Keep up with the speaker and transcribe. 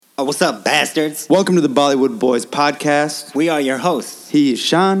Oh, what's up, bastards? Welcome to the Bollywood Boys podcast. We are your hosts. He is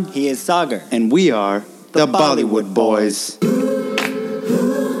Sean, He is Sagar. and we are the Bollywood Boys.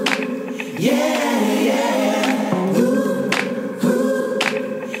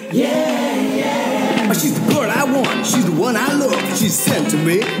 She's the girl I want, she's the one I love. She's sent to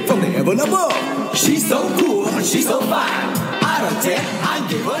me from the heaven above. She's so cool, she's so fine. Out of 10, I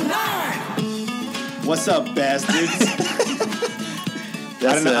give her 9. What's up, bastards?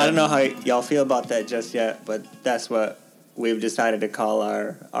 I don't know how y'all feel about that just yet, but that's what we've decided to call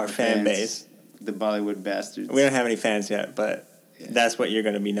our fan Fans. base. The Bollywood bastards. We don't have any fans yet, but that's what you're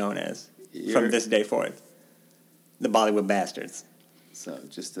going to be known as from this day forth. The Bollywood bastards. So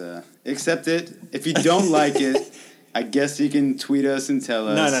just accept it. If you don't like it, I guess you can tweet us and tell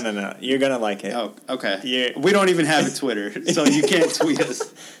us. No. You're going to like it. Oh, okay. We don't even have a Twitter, so you can't tweet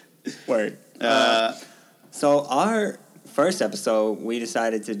us. Word. So our first episode, we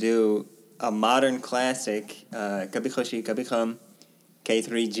decided to do a modern classic, Kabhi Khushi Kabhi Gham,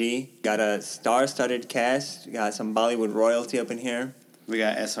 K3G. Got a star-studded cast. Got some Bollywood royalty up in here. We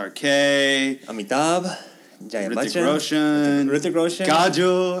got SRK, Amitabh, Jaya Hrithik Hrithik Roshan,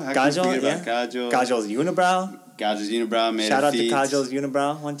 Kajol. How can we Kajol, forget yeah. about Kajol? Kajol's unibrow. Kajol's unibrow made Shout a out feat. to Kajol's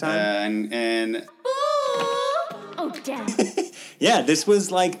unibrow one time. And Oh, damn. Yeah, this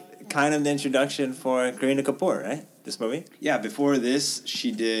was like kind of the introduction for Kareena Kapoor, right? This movie. yeah, before this,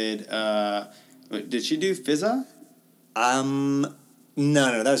 she did. Did she do Fizza?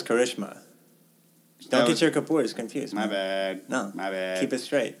 No, that was Karishma. Don't get your Kapoors confused. My man. bad. No, My bad. Keep it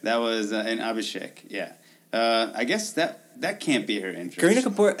straight. That was an Abhishek. Yeah. I guess that can't be her interest. Kareena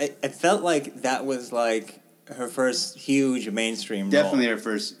Kapoor, it felt like that was like her first huge mainstream Definitely role. her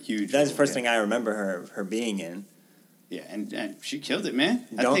first huge. That's the role, first yeah. thing I remember her being in. Yeah, and she killed it, man.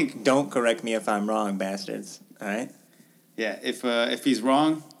 I think. Don't correct me if I'm wrong, bastards. All right. Yeah, if he's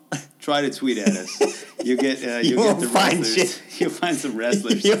wrong, try to tweet at us. You'll get You you'll won't get the find wrestlers. shit. You'll find some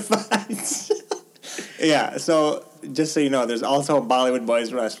wrestlers. You'll find. Yeah. So just so you know, there's also Bollywood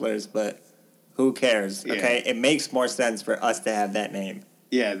Boys wrestlers, but who cares? Yeah. Okay, it makes more sense for us to have that name.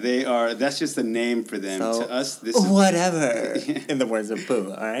 Yeah, they are. That's just a name for them. So, To us, this is whatever. In the words of Pooh.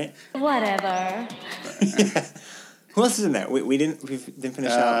 All right. Whatever. Who else is in that? We didn't finish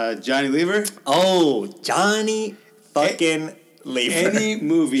out. Johnny Lever. Oh, Johnny fucking Lever Any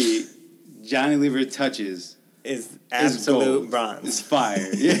movie Johnny Lever touches is is absolute gold. bronze. It's fire.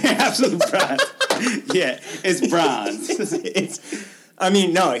 Yeah, absolute bronze. Yeah, it's bronze.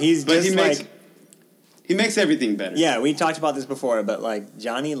 He's But just he makes everything better. yeah, we talked about this before, but like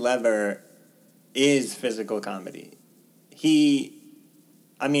Johnny Lever is physical comedy. The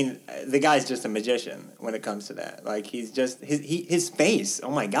guy's just a magician when it comes to that. Like he's just his face. Oh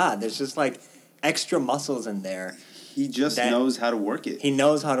my God, there's just like extra muscles in there. He just That- knows how to work it. He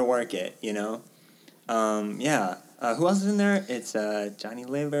knows how to work it, you know? Who else is in there? It's Johnny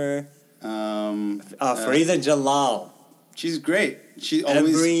Lever. Farida Jalal. She's great. She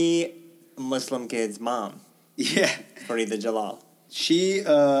always Every Muslim kid's mom. yeah. Farida Jalal. She She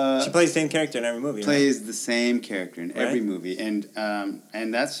plays the same character in every movie. plays the same character in every Right. movie,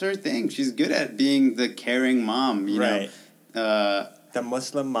 and that's her thing. She's good at being the caring mom. You Right. know. The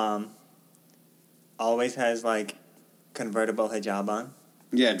Muslim mom always has like convertible hijab on.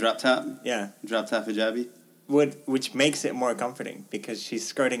 Yeah, drop top hijabi. Which makes it more comforting because she's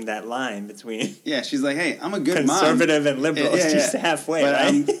skirting that line between Yeah, she's like, hey, I'm a good conservative mom. and liberal. It's just halfway, but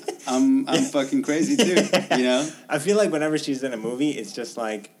right? I'm fucking crazy too. You know. I feel like whenever she's in a movie, it's just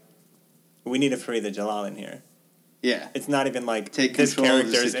like, we need a Farida Jalal in here. Yeah. It's not even like Take this control of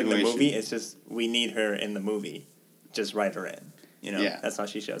the character's in the situation. movie. It's just we need her in the movie. Just write her in. You know, Yeah. that's how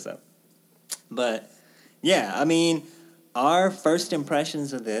she shows up. But yeah, our first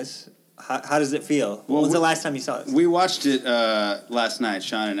impressions of this. How does it feel? When was the last time you saw this? We watched it last night.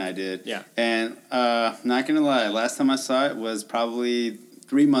 Sean and I did. Yeah. And not gonna lie, last time I saw it was probably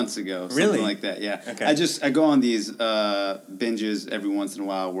 3 months ago. Really? Something like that. Yeah. Okay. I go on these binges every once in a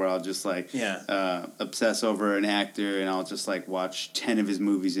while where I'll just like obsess over an actor and I'll just like watch 10 of his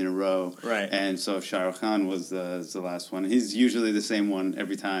movies in a row. Right. And so Shah Rukh Khan was the last one. He's usually the same one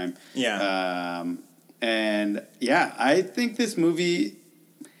every time. Yeah. And yeah, I think this movie.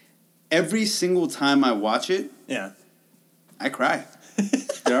 Every single time I watch it, Yeah. I cry.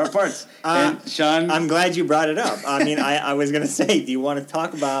 There are parts. And Sean, I'm glad you brought it up. I was gonna say, do you want to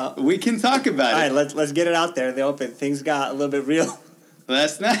talk about? we can talk about All right, it. let's get it out there in the open. Things got a little bit real.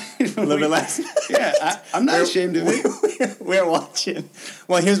 Last night. A little bit last. Yeah, I'm not ashamed of it. We're watching.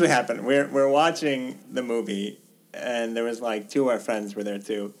 Well, here's what happened. We're watching the movie, and there was like two of our friends were there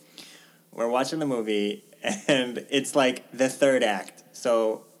too. We're watching the movie, and it's like the third act.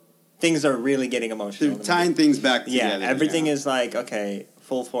 So things are really getting emotional. They're tying things back together. Yeah, everything is like, okay,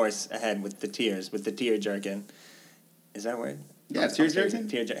 full force ahead with the tears, with the tear jerkin. Is that a word? Yeah, tear jerkin?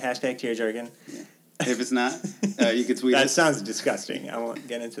 Hashtag tear jerkin. Yeah. If it's not, you can tweet That it. sounds disgusting. I won't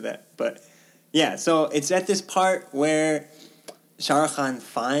get into that. But yeah, so it's at this part where Shah Rukh Khan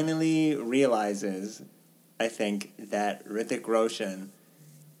finally realizes, I think, that Hrithik Roshan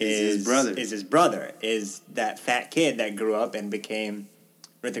is his brother, is that fat kid that grew up and became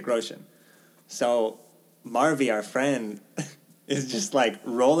Hrithik Roshan. So Marvi, our friend, is just like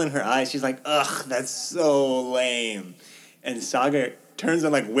rolling her eyes. She's like, ugh, that's so lame. And Sagar turns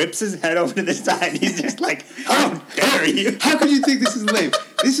and like whips his head over to the side. He's just like, how dare you? How could you think this is lame?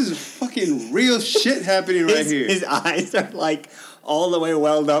 This is fucking real shit happening right here. His eyes are like all the way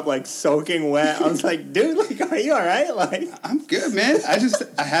welled up, like soaking wet. I was like, dude, like, are you all right? Like, I'm good, man.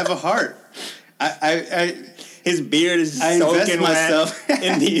 I have a heart. His beard is soaking wet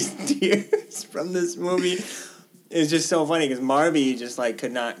in these tears from this movie. It's just so funny because Marvi just like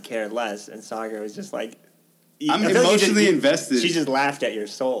could not care less, and Sagar was just like, I'm emotionally invested. She just laughed at your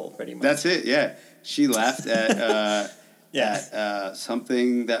soul, pretty much. That's it. Yeah, she laughed at at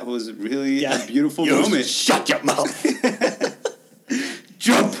something that was really a beautiful moment. Shut your mouth.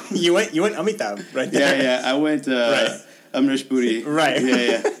 Jump. You went Amitabh right there. Yeah. I went Amrish Puri. Right.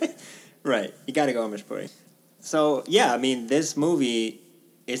 Yeah. Right. You got to go Amrish Puri. So yeah, I mean, this movie,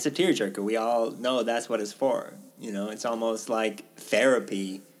 it's a tearjerker. We all know that's what it's for. You know, it's almost like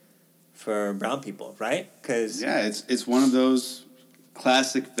therapy for brown people, right? Because it's one of those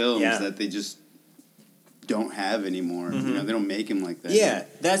classic films that they just don't have anymore. Mm-hmm. You know, they don't make them like that. Yeah,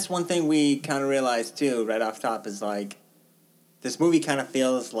 that's one thing we kind of realized too, right off top, is like this movie kind of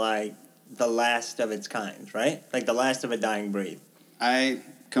feels like the last of its kind, right? Like the last of a dying breed. I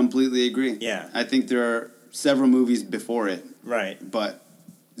completely agree. Yeah, I think there are several movies before it, right? But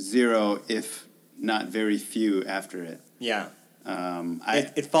zero, if not very few, after it. Yeah.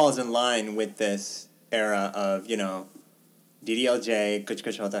 It falls in line with this era of, you know, DDLJ, Kuch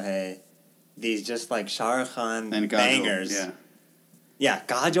Kuch Hota Hai, these just like Shah Rukh Khan and bangers. Kajol, yeah,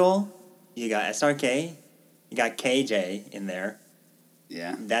 Kajol, you got SRK, you got KJ in there.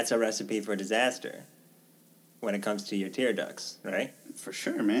 Yeah. That's a recipe for disaster when it comes to your tear ducts, right? For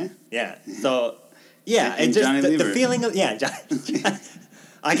sure, man. Yeah. So, yeah, and it just the feeling of,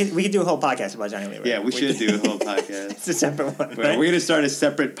 we could do a whole podcast about Johnny Lever. Yeah, we should do a whole podcast. It's a separate one. Right? Right? We're going to start a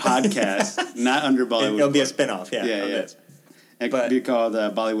separate podcast, not under Bollywood. It'll be a spinoff, yeah. It could be called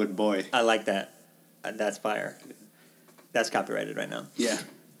Bollywood Boy. I like that. That's fire. That's copyrighted right now. Yeah.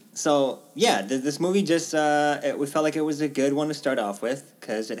 So, yeah, this movie just, we felt like it was a good one to start off with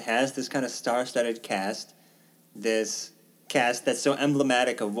because it has this kind of star-studded cast, this cast that's so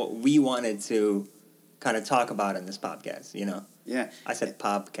emblematic of what we wanted to kind of talk about in this podcast, you know? Yeah. I said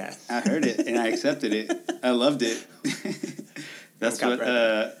podcast. I heard it, and I accepted it. I loved it. That's what,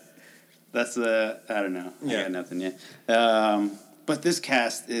 I don't know. Yeah. I got nothing yet. But this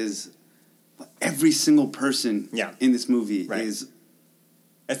cast is, every single person in this movie is...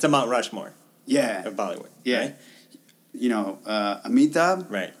 It's a Mount Rushmore of Bollywood. Yeah. Right? You know, Amitabh...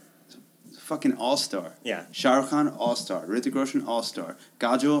 Right. Fucking all-star. Yeah. Shah Rukh Khan, all-star. Hrithik Roshan, all-star.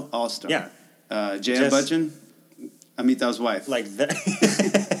 Kajol, all-star. Yeah. Jaya Bachchan, Amitabh's wife. Like that.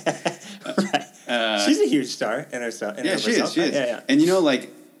 Right. She's a huge star in herself. She is. Yeah. And you know,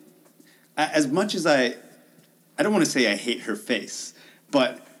 like, as much as I don't want to say I hate her face,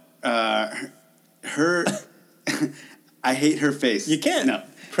 but her, I hate her face. You can't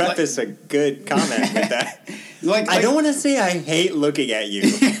preface a good comment with that. I don't want to say I hate looking at you.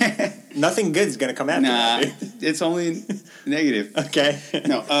 Nothing good's gonna come after that. Nah, it's only negative. Okay.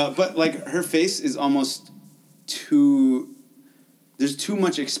 No, but like her face is almost too. There's too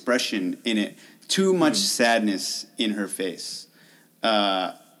much expression in it. Too much sadness in her face.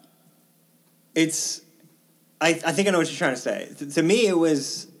 It's. I think I know what you're trying to say. To me, it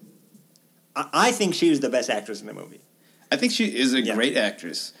was. I think she was the best actress in the movie. I think she is a great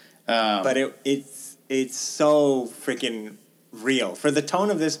actress. But it's so freaking real. For the tone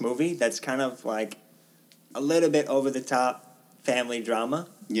of this movie, that's kind of like a little bit over the top family drama.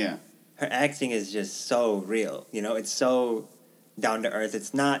 Yeah. Her acting is just so real. You know, it's so down to earth.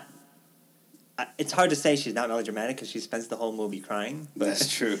 It's not... It's hard to say she's not melodramatic because she spends the whole movie crying. But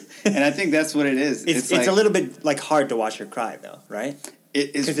that's true. And I think that's what it is. It's like, a little bit like hard to watch her cry, though, right?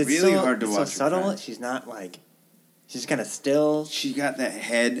 It is really hard to watch her subtle. cry. She's not like... She's kind of still. She got that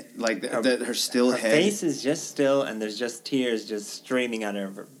head, like her still head. Her face is just still, and there's just tears just streaming out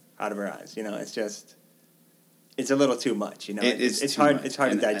of her eyes. You know, it's a little too much. You know, it's hard. Much. It's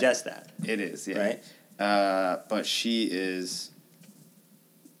hard to digest that. It is, yeah. Right. But she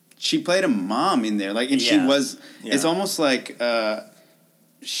she played a mom in there, like, and she Yeah. was. Yeah. It's almost like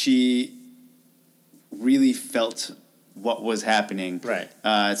she really felt what was happening. Right.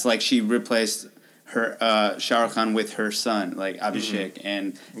 It's like she replaced her Shah Rukh Khan with her son, like Abhishek,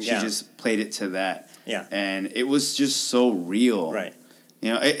 and she Yeah. just played it to that. Yeah. And it was just so real. Right.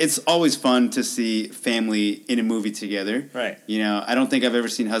 You know, it's always fun to see family in a movie together. Right. You know, I don't think I've ever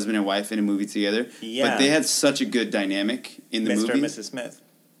seen husband and wife in a movie together. Yeah. But they had such a good dynamic in the Mr. movie. and Mrs. Smith.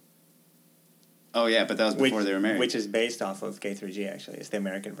 Oh, yeah, but that was before they were married. Which is based off of K3G, actually. It's the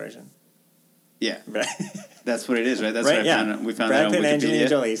American version. Yeah. Right. That's what it is, right? That's right, what yeah. we found Brad out on Pitt and Angelina Wikipedia.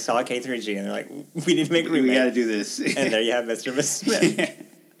 Jolie saw K3G, and they're like, we need to make a remake. We got to do this. And there you have Mr. and Mrs. Smith.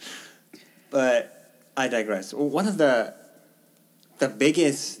 But I digress. One of the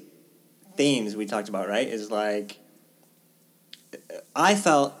biggest themes we talked about, right, is like, I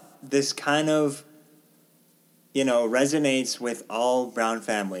felt this kind of, you know, resonates with all brown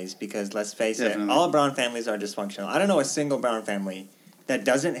families because, let's face Definitely. it, all brown families are dysfunctional. I don't know a single brown family that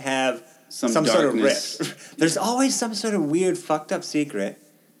doesn't have Some sort of darkness. rift. There's always some sort of weird, fucked up secret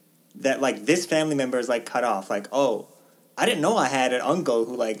that, like, this family member is, like, cut off. Like, oh, I didn't know I had an uncle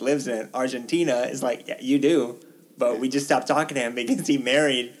who, like, lives in Argentina. It's like, yeah, you do, but we just stopped talking to him because he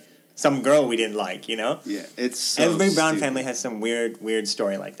married some girl we didn't like, you know? Yeah, it's so Every brown stupid. family has some weird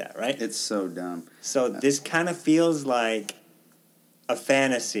story like that, right? It's so dumb. So this kind of feels like a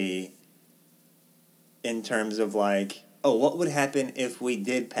fantasy in terms of like, oh, what would happen if we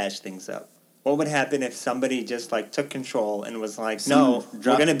did patch things up? What would happen if somebody just like took control and was like, no, Someone we're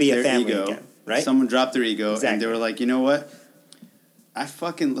dropped going to be a their family ego. again, right? Someone dropped their ego, Exactly. and they were like, you know what? I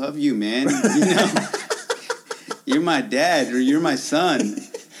fucking love you, man. You know, you're my dad or you're my son.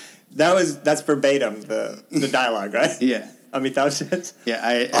 That's verbatim the dialogue, right? Yeah, Amitabh Bachchan. yeah.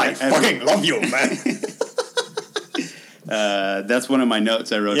 I fucking love you, man. That's one of my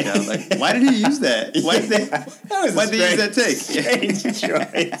notes I wrote down. Like, why did he use that? Why did they? Why did they use that take? Strange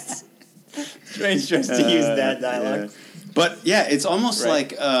choice. Strange choice to use that dialogue. Yeah. But yeah, it's almost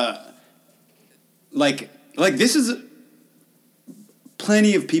Right. like this is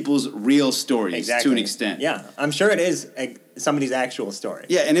plenty of people's real stories to an extent. Yeah, I'm sure it is somebody's actual story.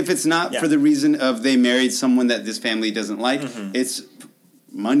 Yeah, and if it's not Yeah. for the reason of they married someone that this family doesn't like, it's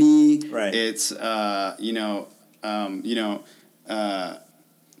money. Right. It's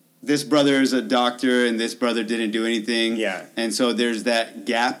this brother is a doctor and this brother didn't do anything. Yeah. And so there's that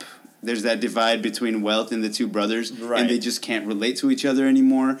gap. There's that divide between wealth in the two brothers, Right. and they just can't relate to each other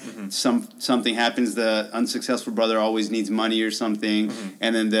anymore. Something happens. The unsuccessful brother always needs money or something,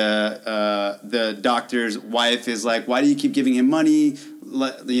 and then the doctor's wife is like, "Why do you keep giving him money?"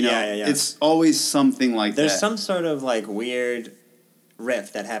 You know, Yeah. it's always something like There's that. some sort of like weird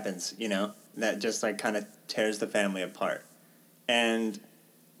rift that happens, you know, that just like kind of tears the family apart. And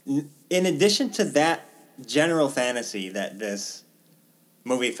in addition to that general fantasy that this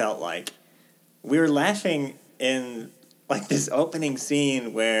movie felt like, we were laughing in like this opening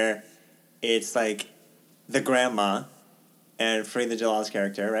scene where it's like the grandma and Farida Jalal's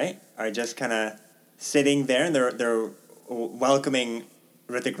character, right, are just kind of sitting there and they're welcoming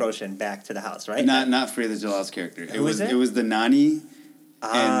Hrithik Roshan back to the house, right? Not Farida Jalal's character. Who is it? It was the nani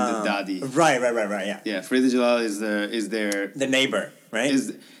and the dadi. Right, yeah. Yeah, Farida Jalal is their The neighbor, right?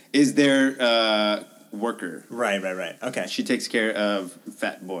 is their worker. Right. Okay. She takes care of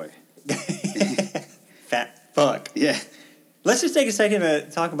Fat Boy. Fat fuck. Yeah, Let's just take a second to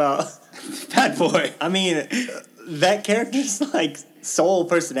talk about. Fat Boy. I mean, that character's like sole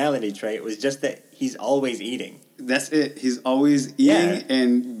personality trait was just that he's always eating. That's it. He's always eating Yeah.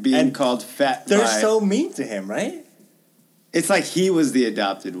 and being And called fat. They're by- so mean to him, right? It's like he was the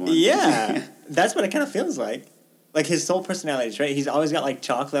adopted one. Yeah, that's what it kind of feels like. Like his sole personality trait. He's always got like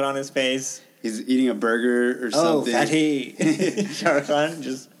chocolate on his face. He's eating a burger or Oh, something. fatty. Shah Rukh Khan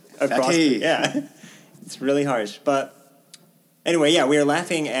just across. Fatty. Yeah, it's really harsh. But anyway, yeah, we were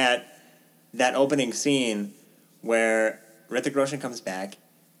laughing at that opening scene where Hrithik Roshan comes back,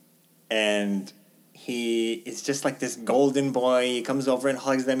 and he is just like this golden boy. He comes over and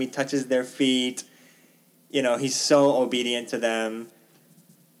hugs them. He touches their feet. You know, he's so obedient to them.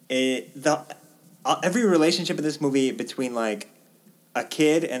 Every relationship in this movie between like a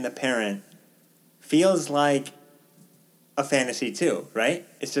kid and the parent feels like a fantasy too, right?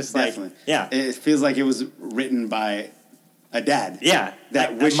 It's just like, Definitely. yeah, It feels like it was written by a dad. yeah,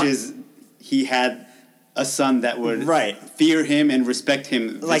 That wishes he had a son that would Right. fear him and respect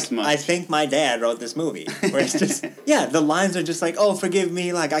him like this much. I think my dad wrote this movie where it's just yeah, the lines are just like, oh, forgive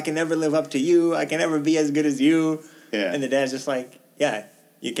me, like I can never live up to you, I can never be as good as you, Yeah. and the dad's just like, yeah,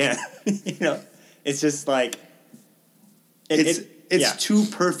 you can, you know, it's just like It's Yeah. too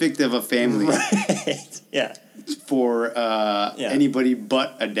perfect of a family Right. Yeah. for anybody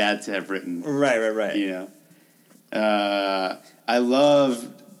but a dad to have written. Right. You know, I love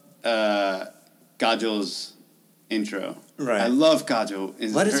Kajol's intro. Right. I love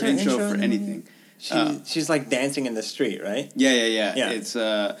Kajol. What is her intro for in the anything? She's like dancing in the street, right? Yeah. Yeah.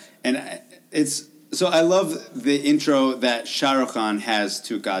 It's so I love the intro that Shah Rukh Khan has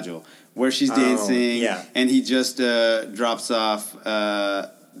to Kajol, where she's dancing, yeah. and he just drops off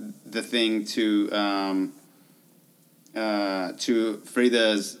the thing to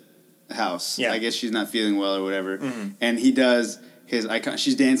Frida's house. Yeah. I guess she's not feeling well or whatever, and he does his icon.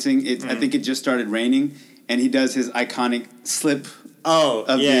 She's dancing. I think it just started raining, and he does his iconic slip. Oh,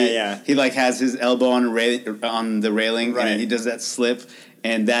 yeah. He like has his elbow on the railing, Right. and he does that slip,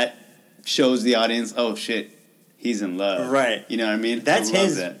 and that shows the audience, oh shit, he's in love. Right. You know what I mean? That's I love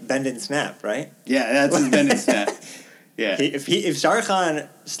his that. bend and snap, right? Yeah, that's his bend and snap. Yeah. If Shah Rukh Khan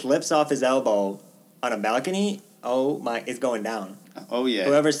slips off his elbow on a balcony, oh my, it's going down. Oh yeah.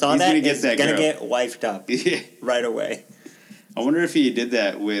 Whoever saw He's that gonna get is that gonna girl. get wifed up Yeah. right away. I wonder if he did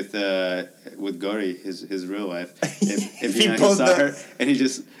that with Gauri, his real wife. If He he pulled saw the- her and he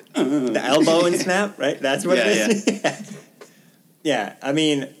just The elbow and snap, right? That's what Yeah, it is. Yeah. I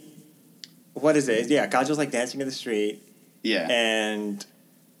mean, what is it? Yeah, Kajol's like dancing in the street, yeah. and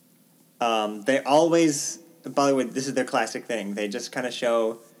they always Bollywood. This is their classic thing. They just kind of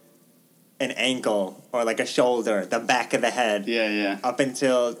show an ankle or like a shoulder, the back of the head, Yeah. up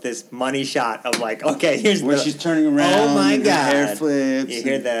until this money shot of like, okay, here's Where the, she's turning around. Oh my and her god! hair flips. You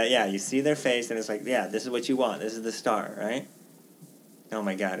hear you see their face, and it's like, yeah, this is what you want. This is the star, right? Oh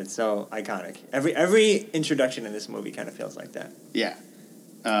my god, it's so iconic. Every introduction in this movie kind of feels like that. Yeah.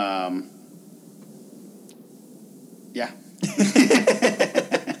 Yeah.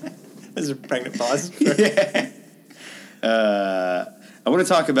 This is a pregnant pause. Yeah. I want to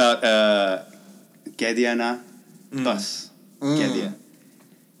talk about Gediana bus. Gedia.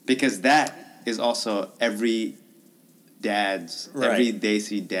 Because that is also every dad's, Right. every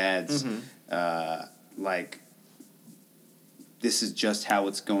Desi dad's, like, this is just how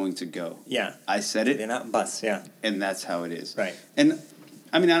it's going to go. Yeah, I said they're it, not bus. Yeah, and that's how it is. right. And,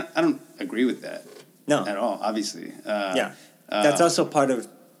 I mean, I don't agree with that No, at all, obviously. yeah, that's also part of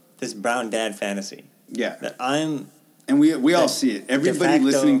this brown dad fantasy Yeah. that I'm. And we all de see it. Everybody facto-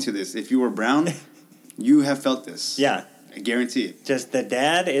 listening to this, if you were brown, you have felt this. Yeah, I guarantee it. just the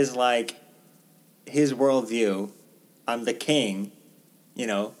dad is like his worldview. I'm the king. You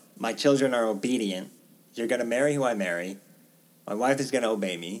know, my children are obedient. You're gonna marry who I marry. My wife is gonna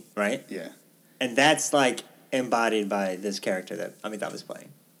obey me, right? Yeah. And that's like embodied by this character that Amitabh is playing,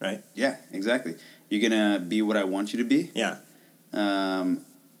 right? Yeah, exactly. You're going to be what I want you to be. Yeah,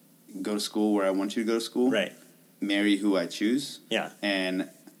 Go to school where I want you to go to school. right. Marry who I choose. Yeah. And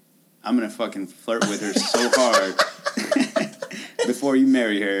I'm going to fucking flirt with her so hard before you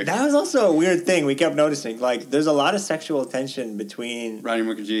marry her. That was also a weird thing we kept noticing. Like, there's a lot of sexual tension between. Rani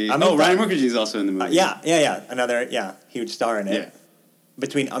Mukherjee. Amitabh- Rani Mukherjee is also in the movie. Yeah. Another, huge star in it. Yeah.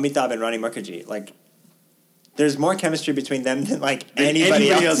 Between Amitabh and Rani Mukherjee. Like, there's more chemistry between them than, like, Than anybody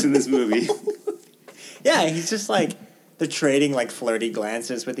else. in this movie. Yeah, he's just, like, they're trading, like, flirty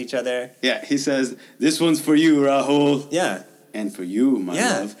glances with each other. Yeah, he says, "This one's for you, Rahul." Yeah. And for you, my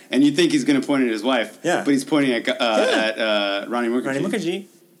Yeah. love. And you think he's going to point at his wife. Yeah. But he's pointing at Rani Mukherjee. Rani Mukherjee.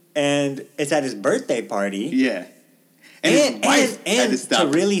 And it's at his birthday party. Yeah. And his wife had to stop. to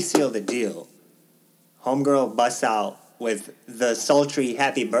really seal the deal, homegirl busts out with the sultry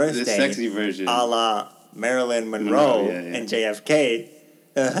happy birthday. The sexy version. A la Marilyn Monroe yeah. and JFK.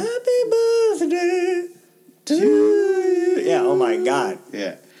 A happy birthday to you. Yeah, oh my God.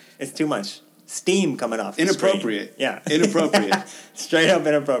 Yeah. It's too much. Steam coming off the Inappropriate. screen. Yeah. Inappropriate. Straight up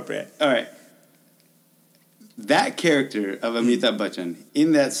inappropriate. All right. That character of Amitabh Bachchan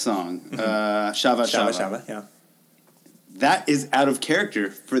in that song, Shava Shava Shava, Shava, yeah. that is out of character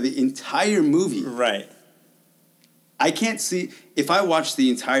for the entire movie. Right. I can't see, if I watch the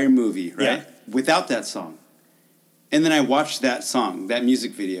entire movie, right, Yeah. without that song, and then I watch that song, that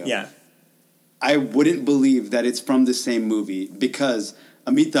music video, Yeah. I wouldn't believe that it's from the same movie because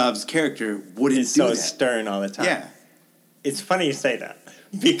Amitabh's character wouldn't It's do so that. stern all the time. Yeah. It's funny you say that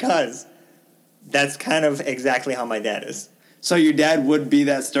because that's kind of exactly how my dad is. So your dad would be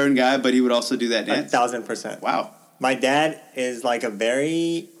that stern guy, but he would also do that dance? 1,000%. Wow. My dad is like a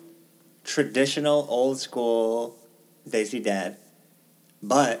very traditional, old school Desi dad.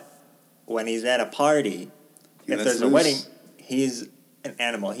 But when he's at a party, He if lets there's a loose. wedding, he's an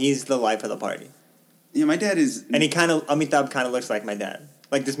animal. He's the life of the party. Yeah, my dad is... And Amitabh kind of looks like my dad.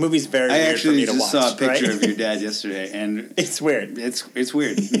 Like, this movie's very I weird for actually me to just watch. saw a picture right? of your dad yesterday, and It's weird. it's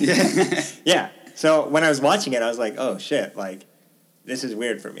weird. Yeah. Yeah. So when I was watching it, I was like, oh shit, like, this is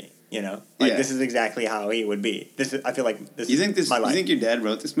weird for me. You know, like Yeah. this is exactly how he would be. This is. I feel like this. You think is my life. You think your dad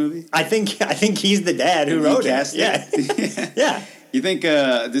wrote this movie? I think he's the dad who He wrote cast it. Yeah. it? Yeah. You think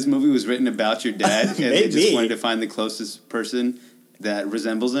this movie was written about your dad, and they just Maybe. wanted to find the closest person that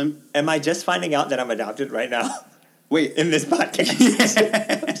resembles him? Am I just finding out that I'm adopted right now Wait, in this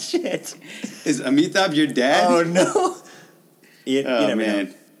podcast? Oh, shit. is Amitabh your dad? Oh no. You Oh, never man.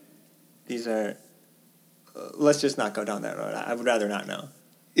 know. These are. Let's just not go down that road. I would rather not know.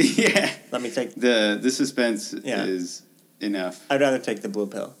 Yeah. Let me take. The suspense Yeah. is enough. I'd rather take the blue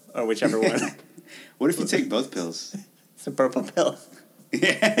pill or whichever one. What if you take both pills? It's a purple pill.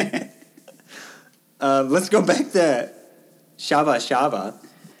 Yeah. Let's go back to Shaba Shaba.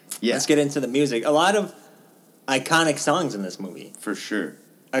 Yeah, Let's get into the music. A lot of iconic songs in this movie. for sure.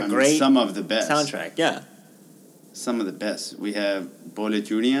 A great some of the best. Soundtrack, yeah. Some of the best. We have Bole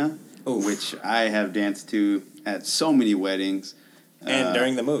Junia, Oof. which I have danced to at so many weddings. And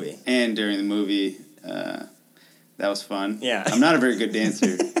during the movie. And during the movie. That was fun. Yeah. I'm not a very good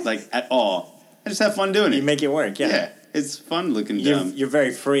dancer, like, at all. I just have fun doing it. You make it work, yeah. Yeah, it's fun looking dumb. You're very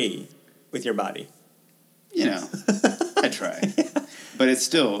free with your body. You know, I try. But it's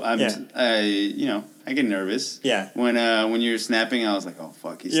still, I get nervous. Yeah. When you're snapping, I was like, oh,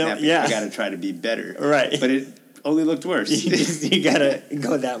 fuck, he's Yeah, snapping. yeah. I got to try to be better. Right. But it only looked worse. you gotta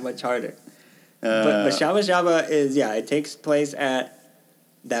go that much harder. But Shaba Shaba is, it takes place at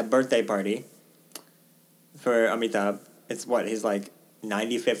that birthday party for Amitabh. It's his like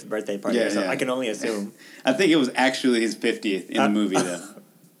 95th birthday party or something. yeah. I can only assume. I think it was actually his 50th in the movie, though.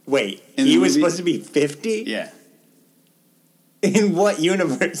 Wait, In he the was movie- supposed to be 50? Yeah. In what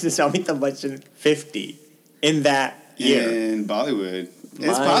universe is Amitabh Bachchan 50 in that year? In Bollywood.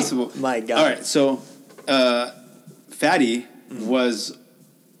 It's My- possible. my God. All right, so Fatty was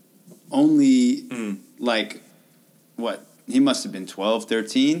only, like, what? He must have been 12,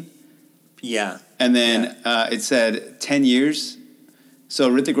 13. Yeah. And then it said 10 years. So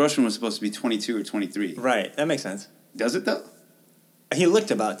Hrithik Roshan was supposed to be 22 or 23. Right, that makes sense. Does it, though? He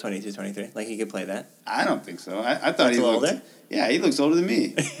looked about 22, 23. Like he could play that. I don't think so. I thought That's he a little looked... older? Yeah, he looks older than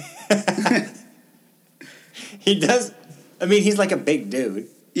me. He does. I mean, he's like a big dude.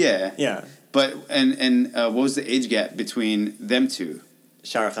 Yeah. Yeah. But, and what was the age gap between them two?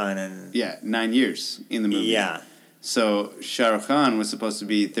 Shah Rukh Khan and... Yeah, 9 years in the movie. Yeah, So Shah Rukh Khan was supposed to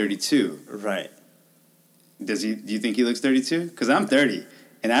be 32. right. Do you think he looks 32? Because I'm 30,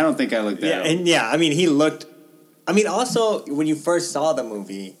 and I don't think I look that Yeah, old. and I mean, he looked... I mean, also, when you first saw the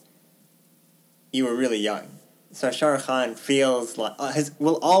movie, you were really young. So Shah Rukh Khan feels like...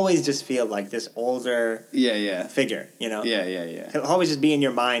 will always just feel like this older Yeah. figure, you know? Yeah. He'll always just be in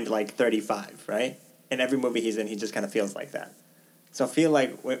your mind like 35, right? In every movie he's in, he just kind of feels like that. So I feel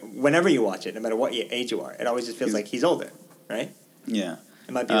like whenever you watch it, no matter what age you are, it always just feels like he's older, right? Yeah.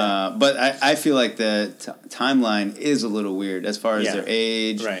 It might be that. But I feel like the timeline is a little weird as far as Yeah. their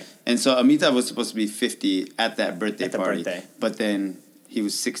age. Right. And so Amitabh was supposed to be 50 at that birthday At the party. birthday. But then he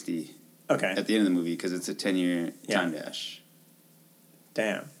was 60 Okay. at the end of the movie because it's a 10-year Yeah. time dash.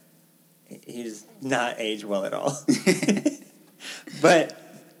 Damn. He does not age well at all. But,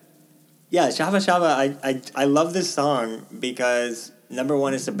 yeah, Shaba Shaba, I love this song because, number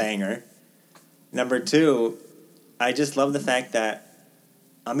one, it's a banger. Number two, I just love the fact that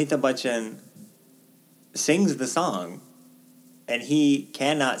Amitabh Bachchan sings the song and he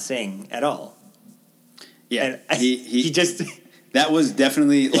cannot sing at all. Yeah. And he just... That was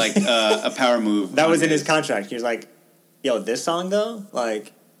definitely like a power move. That on was in his contract. He was like, yo, this song, though?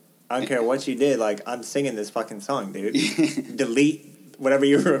 Like, I don't care what you did. Like, I'm singing this fucking song, dude. Delete whatever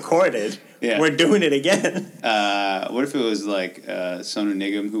you recorded. Yeah. We're doing it again. What if it was like Sonu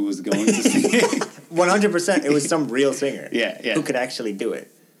Nigam who was going to sing it? 100%. It was some real singer. Yeah. Who could actually do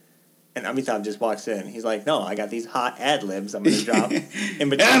it. And Amitabh just walks in. He's like, no, I got these hot ad-libs I'm going to drop in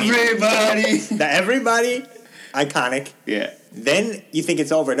between. Everybody! Everybody. Iconic. Yeah. Then you think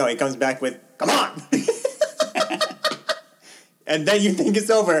it's over. No, he comes back with, come on! And then you think it's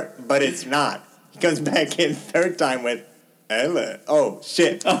over, but it's not. He comes back in third time with, Ella. Oh,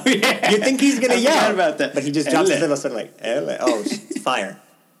 shit. Oh, yeah. You think he's going to I yell. forgot about that. But he just drops Ella. his little sudden like, Ella. Oh, fire.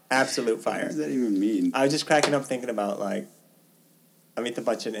 Absolute What fire. does that even mean? I was just cracking up thinking about, like, Amitabh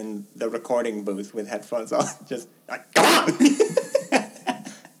Bachchan in the recording booth with headphones on. Just, like, come on!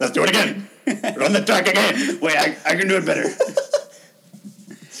 Let's do it again. Run the track again. Wait, I can do it better.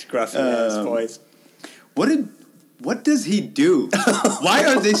 Scruffy ass voice. What does he do? Why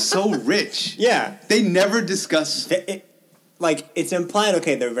are they so rich? Yeah. They never discuss like it's implied.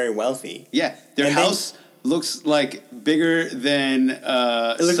 Okay, they're very wealthy. Yeah, their And then- house looks like bigger than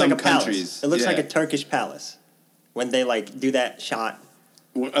It looks some like a countries. palace. It looks like a Turkish palace when they like do that shot.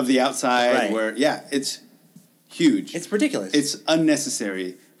 Of the outside, Right. where it's huge. It's ridiculous. It's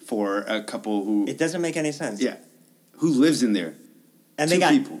unnecessary for a couple who It doesn't make any sense. who lives in there. and two they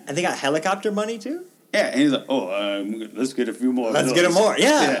got people. and they got helicopter money too. Yeah, and he's like, let's get a few more. of Let's get those. them more.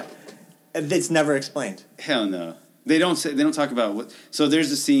 Yeah. It's never explained. Hell no. They don't talk about what. So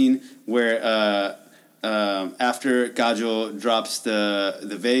there's a scene where after Kajol drops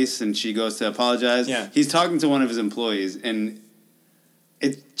the vase and she goes to apologize, he's talking to one of his employees, and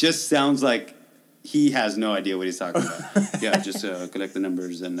it just sounds like he has no idea what he's talking about. Just collect the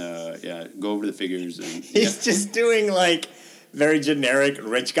numbers and go over the figures. And He's just doing like very generic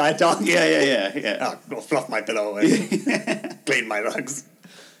rich guy talk. Yeah. Go fluff my pillow and clean my rugs.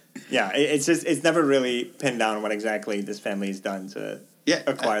 Yeah, it's never really pinned down what exactly this family's done to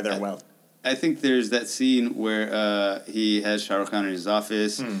acquire their wealth. I think there's that scene where he has Shah Rukh Khan in his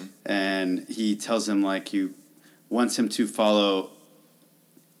office, and he tells him he wants him to follow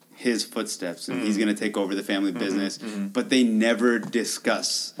his footsteps, and he's going to take over the family business. But they never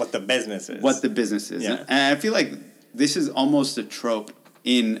discuss what the business is. Yeah. And I feel like this is almost a trope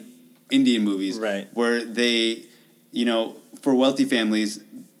in Indian movies, where they, for wealthy families,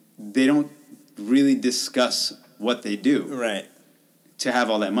 they don't really discuss what they do. Right. To have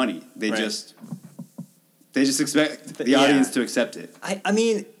all that money. They just expect the audience to accept it. I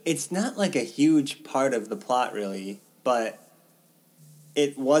mean, it's not like a huge part of the plot, really, but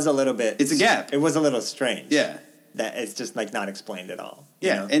it was a little bit... It's a gap. It was a little strange. Yeah. That it's just, not explained at all.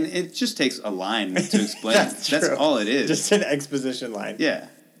 Yeah, and it just takes a line to explain. That's all it is. Just an exposition line. Yeah.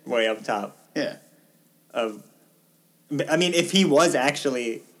 Way up top. Yeah. I mean, if he was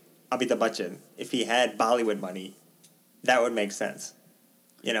actually Amitabh Bachchan, if he had Bollywood money, that would make sense.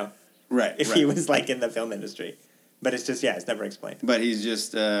 Right. If he was in the film industry. But it's just, it's never explained. But he's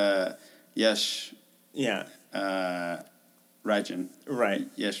just Yash. Yeah. Rajan. Right.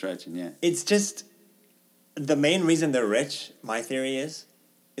 Yash Rajan, yeah. It's just, the main reason they're rich, my theory is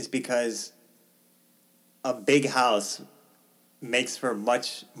because a big house makes for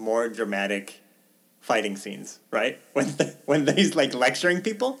much more dramatic fighting scenes, right? When he's lecturing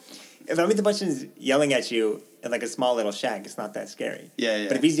people. If Amitabh Bachchan is yelling at you in a small little shack, it's not that scary. Yeah.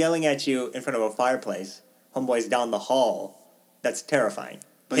 But if he's yelling at you in front of a fireplace, homeboy's down the hall, that's terrifying.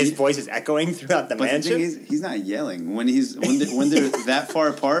 But his voice is echoing throughout the mansion. The thing is, he's not yelling when they're that far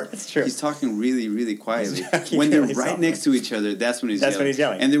apart. That's true. He's talking really, really quietly. When they're right next to each other, that's when he's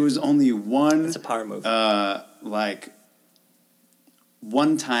yelling. And there was only one. It's a power move.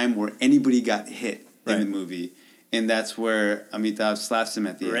 One time where anybody got hit in the movie. And that's where Amitabh slaps him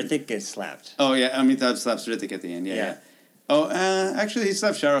at the end. Ritik gets slapped. Oh, yeah. Amitabh slaps Ritik at the end. Yeah. Oh, actually, he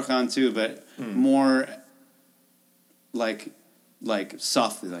slapped Shah Rukh Khan, too, but more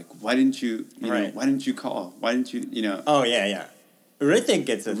softly. Why didn't you, why didn't you call? Why didn't you, Oh, yeah. Ritik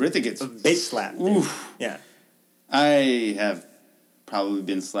gets a bitch slap. Oof. Yeah. I have probably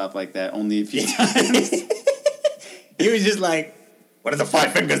been slapped like that only a few times. He was just what does the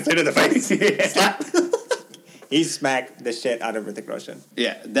 5 fingers do to the face? Slap. He smacked the shit out of Hrithik Roshan.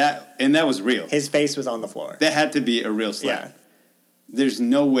 Yeah, that was real. His face was on the floor. That had to be a real slap. Yeah. There's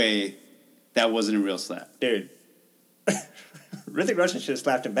no way that wasn't a real slap. Dude. Hrithik Roshan should have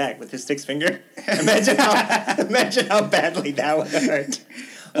slapped him back with his 6 finger. Imagine how badly that would have hurt.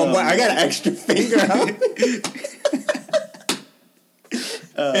 Oh, boy, I got an extra finger out.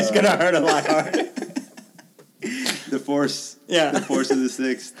 It's going to hurt a lot harder. The force. Yeah. The force of the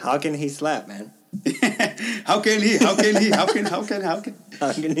 6. How can he slap, man? How can he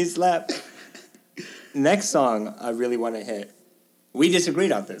slap? Next song I really want to hit. We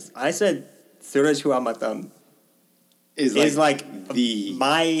disagreed on this. I said Suraj Hua Matam is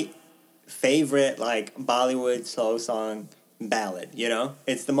my favorite Bollywood slow song ballad,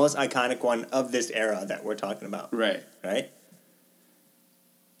 It's the most iconic one of this era that we're talking about. Right. I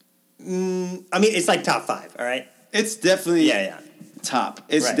mean, it's top 5, all right? It's definitely top.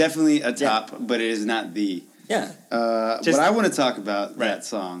 It's Right. definitely a top, but it is not the. Yeah. What I want to talk about that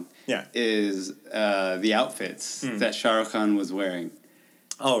song Yeah. is the outfits that Shah Rukh Khan was wearing.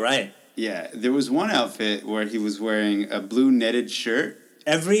 Oh, right. Yeah, there was one outfit where he was wearing a blue netted shirt.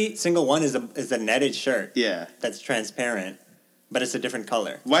 Every single one is a netted shirt. Yeah. That's transparent, but it's a different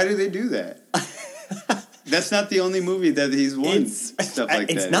color. Why do they do that? That's not the only movie that he's worn stuff like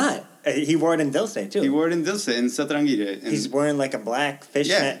that. It's not. He wore it in Dilse, too. He wore it in Dilse, in Satrangire. He's wearing a black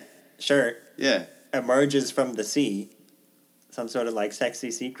fishnet shirt. Yeah. Emerges from the sea. some sort of like sexy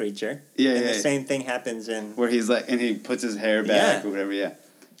sea creature. Yeah, and yeah. the same thing happens in. Where he's like, and he puts his hair back Yeah. or whatever, yeah.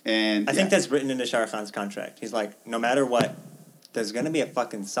 And I think that's written into Shah Rukh Khan's contract. He's like, no matter what, there's gonna be a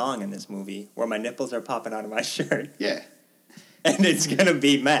fucking song in this movie where my nipples are popping out of my shirt, Yeah. and it's gonna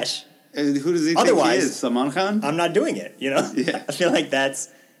be mesh. And who does he think Otherwise- he is? Salman Khan? I'm not doing it. You know. Yeah. I feel like that's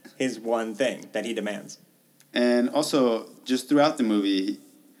his one thing that he demands. And also, just throughout the movie,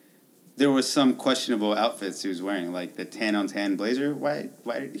 there was some questionable outfits he was wearing, like the tan-on-tan blazer. Why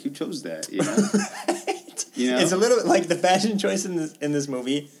who chose that, you know? Right. You know? It's a little bit like the fashion choice in this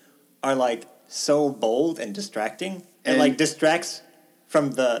movie are like so bold and distracting, and like distracts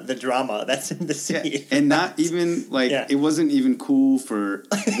from the drama that's in the Yeah. scene. And not even, like, Yeah. it wasn't even cool for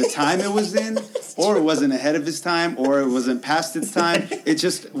the time it was in, or it wasn't ahead of its time, or it wasn't past its time. It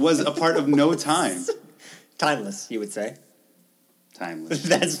just was a part of no time. Timeless, you would say. Timeless.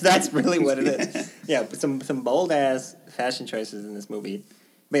 That's really what it is. Yeah, but some bold ass fashion choices in this movie.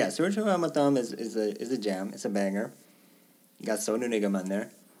 But yeah, Suraj Ramatam is a jam. It's a banger. You got Sonu Nigam on there.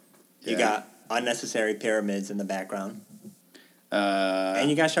 You Yeah. got unnecessary pyramids in the background, Uh, and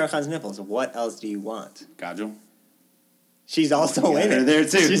you got Shah Rukh Khan's nipples. What else do you want? Kajol. She's also Yeah, in they're it. there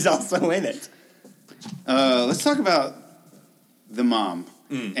too. She's also in it. Let's talk about the mom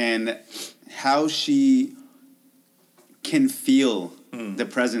and how she can feel the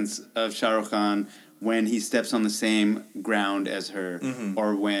presence of Shah Rukh Khan when he steps on the same ground as her,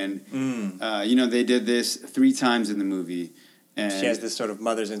 or when you know, they did this 3 times in the movie. And She has this sort of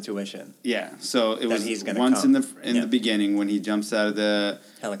mother's intuition. yeah, so it was he's gonna once come. in Yeah. the beginning when he jumps out of the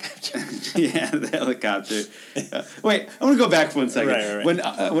Helicopter. yeah, the helicopter. Wait, I want to go back for 1 second. Right. When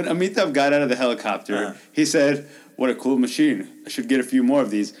Amitabh got out of the helicopter, Uh-huh. he said, "What a cool machine! I should get a few more of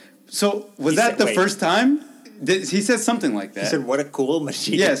these." So was He that said- the wait. first time? He said something like that. He said, "What a cool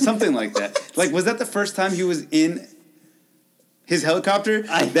machine." Yeah, something like that. Like, was that the first time he was in his helicopter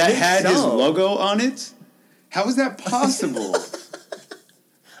I that think had his so. logo on it? How is that possible?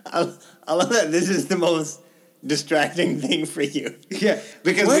 I love that. This is the most distracting thing for you. Yeah,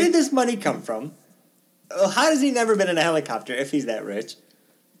 because Where did this money come from? How has he never been in a helicopter if he's that rich?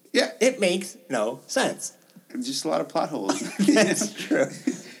 yeah, It makes no sense. just a lot of plot holes. That's true.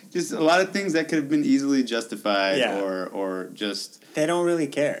 Just a lot of things that could have been easily justified, Yeah. or just They don't really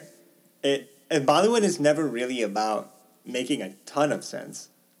care. And Bollywood is never really about making a ton of sense,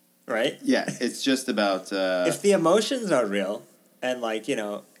 right? yeah. It's just about If the emotions are real and, like, you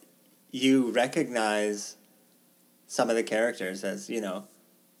know, you recognize some of the characters as, you know,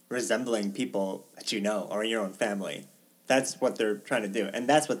 resembling people that you know or in your own family, that's what they're trying to do. And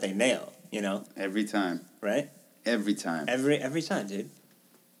that's what they nail, you know, every time, right? every time, Every time, dude.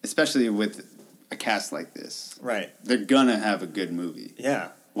 especially with a cast like this. Right. They're gonna have a good movie. Yeah.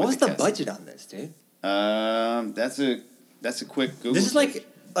 What was the the cast. budget on this, dude? That's a quick Google. This is search.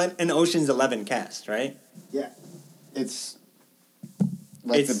 like an Ocean's 11 cast, right? yeah, it's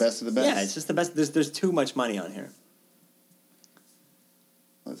like the best of the best. Yeah, it's just the best. There's too much money on here.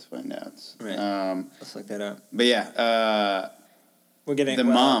 Let's find out. Right. Let's look that up. But yeah, We're getting The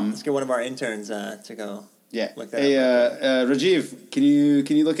mom- Let's get one of our interns to go. yeah. Look that Hey, up. Rajiv, can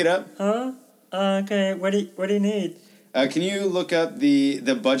you look it up? Huh? Okay. What do you need? Can you look up the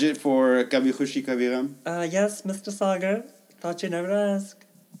budget for Kabhi Khushi Kabhi Gham? Yes, Mr. Sagar. Thought you'd never ask.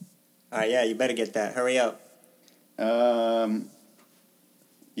 All right. Yeah, you better get that. Hurry up.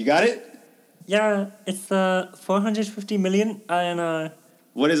 You got it? Yeah, it's 450 million INR.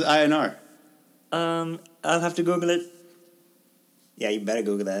 What is INR? I'll have to Google it. Yeah, you better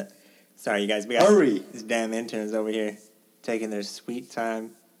Google that. Sorry, you guys. We got Hurry. these damn interns over here taking their sweet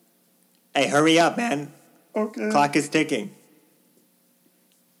time. Hey, hurry up, man. Okay. Clock is ticking.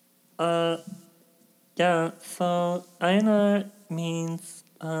 Yeah, so INR means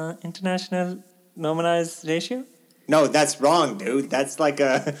international normalized ratio. No, that's wrong, dude. That's like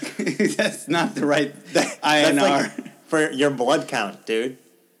a That's not the right that's INR. like for your blood count, dude.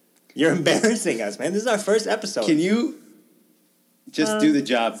 You're embarrassing us, man. This is our first episode. Can you just do the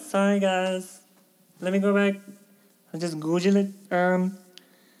job? Sorry, guys. Let me go back. I'll just Google it.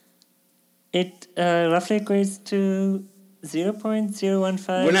 It roughly equates to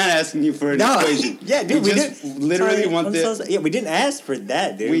 0.015. We're not asking you for an No, equation. yeah, dude. We We just didn't. literally Sorry, want I'm the so sorry. Yeah, we didn't ask for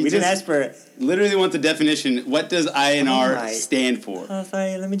that, dude. We We didn't just- ask for. literally want the definition. What does INR Oh my- stand for?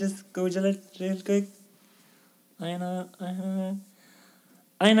 Sorry, let me just Google it real quick.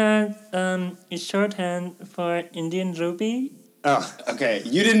 INR is shorthand for Indian rupee. Oh, Okay,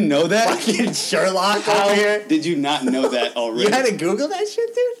 you didn't know that? fucking Sherlock How over here. did you not know that already? You had to Google that shit,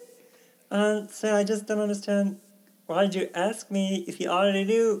 dude. So I just don't understand Why'd you ask me if you already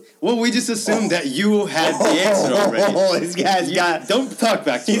knew? Well, we just assumed that you had the answer already. Oh, this guy's got. Don't talk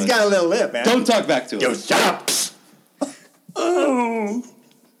back to us. He's got a little lip, man. Don't talk back to Yo, us. shut up. Oh.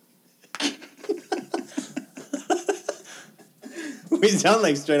 We sound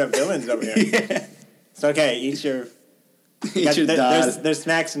like straight up villains over here. Yeah. It's okay. Eat your. Eat your dal. There's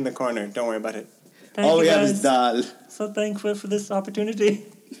snacks in the corner. Don't worry about it. Thank All you we have guys. is dal. So thankful for this opportunity.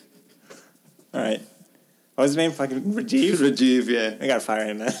 All right. What was his name? Fucking Rajiv? Rajiv, yeah. I gotta fire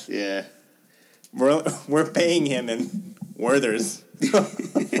him, man. Yeah. We're paying him in Werthers.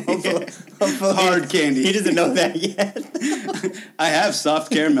 Hopefully Hard candy. He doesn't know that yet. I have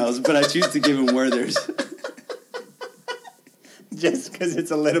soft caramels, but I choose to give him Werther's. Just because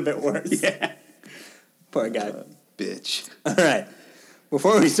it's a little bit worse. Yeah. Poor guy. Bitch. All right.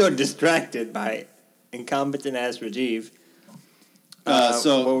 Before we so distracted by incompetent ass Rajiv,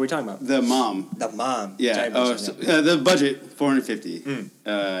 So what were we talking about? the mom. The mom. Yeah. Which I mentioned, yeah. The budget 450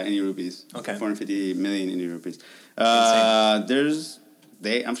 Indian rupees. Okay. 450 million Indian rupees. I'm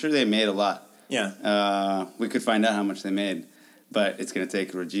sure they made a lot. Yeah. We could find out how much they made, but it's gonna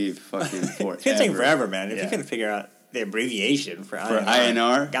take Rajiv fucking forever. It's gonna take forever, man. If Yeah. you can figure out the abbreviation for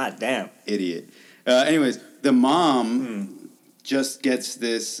INR? God damn. Idiot. Anyways, the mom just gets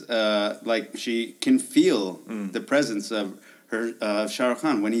this, like, she can feel the presence of her Shah Rukh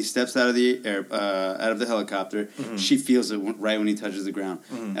Khan when he steps out of the helicopter. She feels it right when he touches the ground.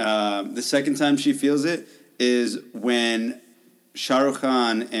 The second time she feels it is when Shah Rukh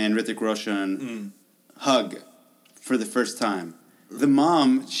Khan and Hrithik Roshan hug for the first time. The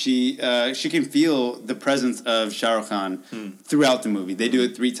mom, she can feel the presence of Shah Rukh Khan throughout the movie. They do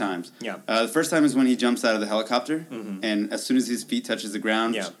it 3 times. Yeah. The first time is when he jumps out of the helicopter, and as soon as his feet touches the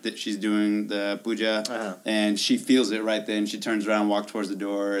ground, Yeah. she's doing the puja, Uh-huh. and she feels it right then. She turns around, walks towards the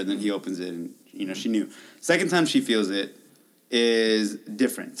door, and then he opens it, and she knew. Second time she feels it is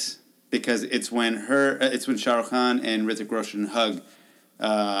different because it's when Shah Rukh Khan and Hrithik Roshan hug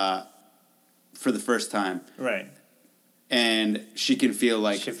for the first time. Right. And she can feel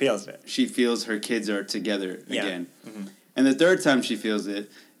like She feels it. she feels her kids are together Yeah. again. And the third time she feels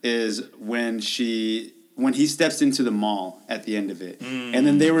it is when he steps into the mall at the end of it. And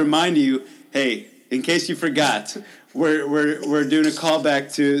then they remind you, hey, in case you forgot, we're doing a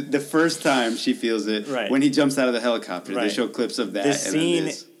callback to the first time she feels it Right. when he jumps out of the helicopter. Right. They show clips of that. The and then scene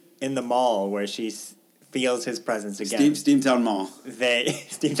this. in the mall where she feels his presence again. Steamtown Mall.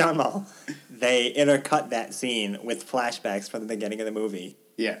 Steamtown Mall. They intercut that scene with flashbacks from the beginning of the movie.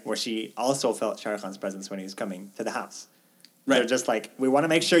 Yeah. Where she also felt Shah Rukh Khan's presence when he was coming to the house. Right. They're just like, we want to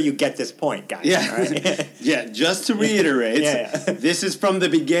make sure you get this point, guys. Yeah. All right? Yeah, just to reiterate, Yeah. this is from the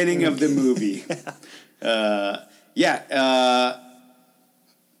beginning of the movie. I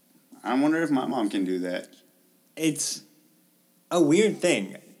wonder if my mom can do that. It's a weird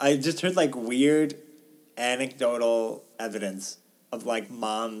thing. I just heard like weird anecdotal evidence of like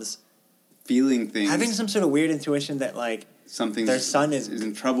moms Feeling things. having some sort of weird intuition that like something their son is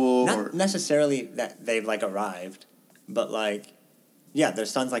in trouble. not or necessarily that they've like arrived, but like, yeah, their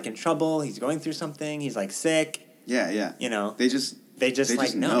son's like in trouble. He's going through something. He's like sick. Yeah. You know, They just they just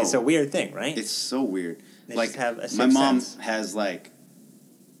like know. know. It's a weird thing, right? It's so weird. They like just have a my sixth mom sense. has like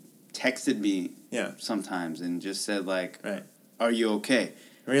texted me Yeah. sometimes and just said like, Right. "Are you okay?"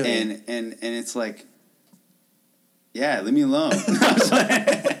 Really? And it's like, yeah, leave me alone.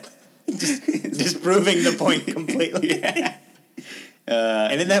 Just proving the point completely. Yeah.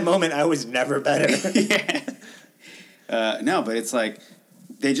 And in that moment, I was never better. Yeah. No, but it's like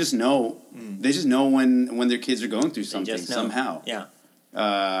they just know. They just know when their kids are going through something Just know. somehow.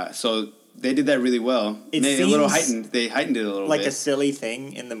 Yeah. So they did that really well. It They, a little seems heightened. They heightened it a little Like bit. a silly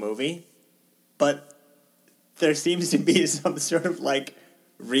thing in the movie, but there seems to be some sort of like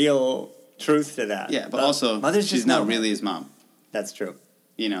real truth to that. Yeah, but also mothers she's just not know. really his mom. That's true.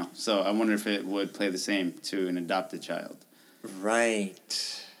 So I wonder if it would play the same to an adopted child, Right.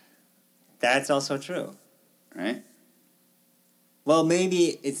 That's also true. right? Well,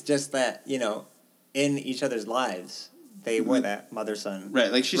 maybe it's just that, in each other's lives, they were that mother-son.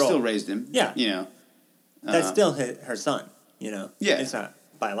 Right, like she role. still raised him. Yeah. That's still her son, Yeah. It's not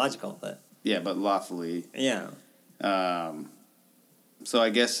biological, but Yeah, but lawfully. yeah. So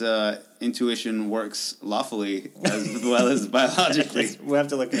I guess intuition works lawfully as well as biologically. We'll have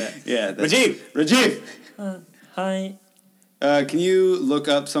to look at that. Yeah. Rajiv! Hi. Can you look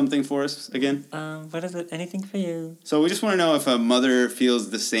up something for us again? What is it? Anything for you? So we just want to know if a mother feels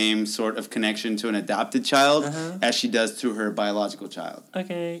the same sort of connection to an adopted child as she does to her biological child.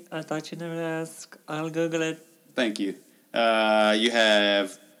 Okay, I thought you'd never ask. I'll Google it. Thank you.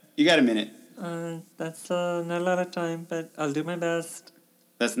 You got a minute. That's not a lot of time, but I'll do my best.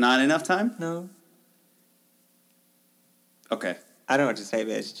 That's not enough time? No. Okay. I don't know what to say,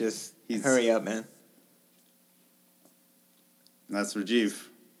 bitch. Just hurry up, man. That's Rajiv.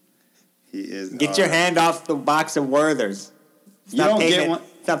 He is. Get your hand off the box of Werthers. You don't get one.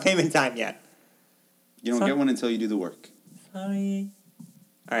 It's not payment time yet. You don't get one until you do the work. Sorry.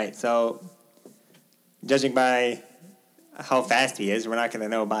 All right, so judging by how fast he is, we're not going to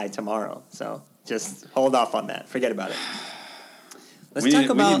know by tomorrow. So just hold off on that. Forget about it. Let's talk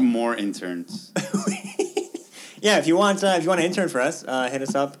about. We need more interns. Yeah, if you want an intern for us, hit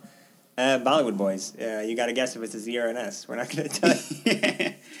us up at Bollywood Boys. You got to guess if it's a Z or an S. We're not going to tell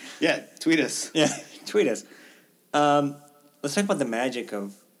you. Yeah, tweet us. Yeah, tweet us. Let's talk about the magic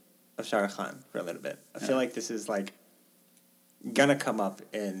of Shah Rukh Khan for a little bit. I feel like this is like gonna come up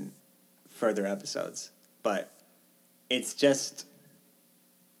in further episodes, but it's just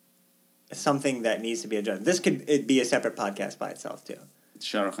something that needs to be addressed. This could be a separate podcast by itself too.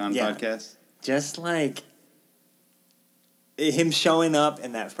 Shah Rukh Khan podcast. Just like him showing up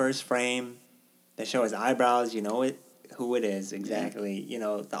in that first frame, they show his eyebrows. You know who it is exactly. You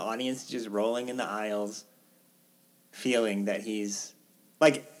know, the audience just rolling in the aisles, feeling that he's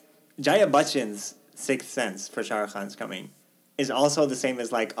like Jaya Bachchan's sixth sense for Shah Rukh Khan's coming is also the same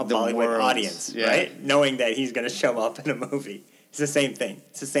as like a Bollywood audience, right? Knowing that he's going to show up in a movie. It's the same thing.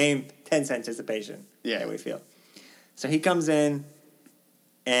 It's the same tense anticipation that we feel. So he comes in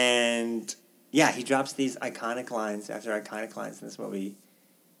and he drops these iconic lines after iconic lines in this movie.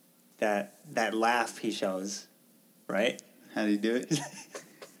 That laugh he shows, right? How do you do it?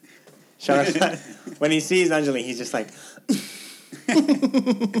 Shah Rukh Khan, when he sees Anjali, he's just like,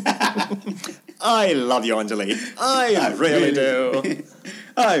 I love you, Anjali. I really do.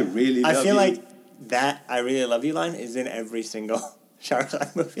 I really love you. I feel like that I really love you line is in every single Shah Rukh Khan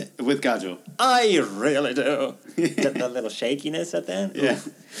movie. With Kajol. I really do. The little shakiness at the end. Yeah.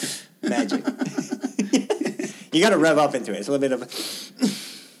 Oof. Magic. You got to rev up into it. It's a little bit of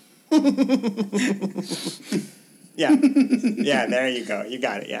Yeah. Yeah, there you go. You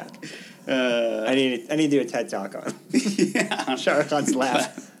got it, yeah. I need to do a TED Talk on Shah Rukh Khan's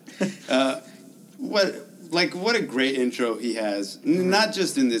laugh. What a great intro he has. Not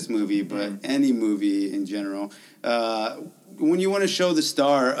just in this movie, but any movie in general. When you want to show the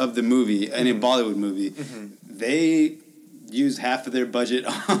star of the movie, in a Bollywood movie, they use half of their budget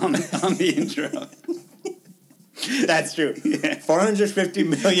on the intro. That's true. 450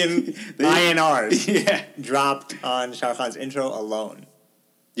 million INRs dropped on Shah Rukh Khan's intro alone.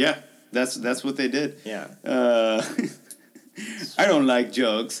 Yeah, that's what they did. Yeah. I don't like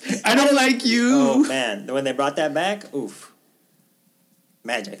jokes. I don't like you. Oh, man. When they brought that back, oof.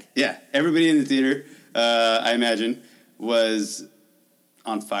 Magic. Yeah. Everybody in the theater, I imagine, was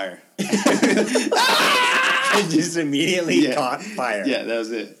on fire. It just immediately caught fire. Yeah, that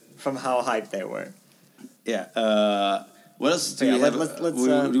was it. From how hyped they were. Yeah. What else do we have?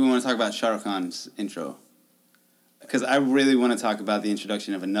 Do we want to talk about Shah Rukh Khan's intro? Because I really want to talk about the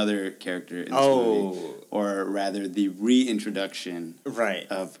introduction of another character in this movie. Or rather, the reintroduction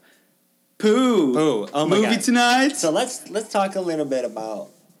of Pooh. Pooh. Oh my movie God. tonight. So let's talk a little bit about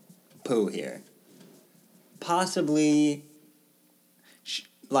Pooh here. Possibly,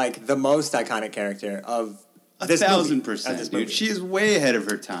 like, the most iconic character of this 1,000%, dude. She is way ahead of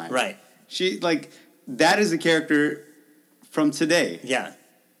her time. Right. She, that is a character from today. Yeah.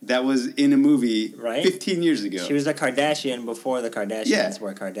 That was in a movie 15 years ago. She was a Kardashian before the Kardashians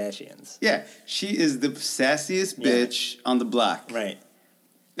were Kardashians. Yeah. She is the sassiest bitch on the block. Right.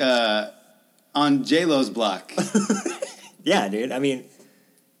 On J-Lo's block. Yeah, dude. I mean,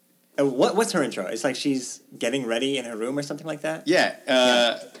 what's her intro? It's like she's getting ready in her room or something like that?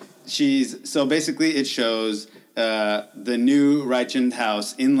 Yeah. So basically it shows the new Reichand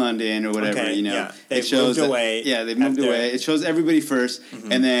house in London or whatever, you know. Yeah. They've moved away. Yeah, they've moved away. It shows everybody first,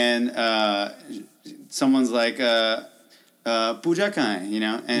 and then someone's like, Pooja Kai, you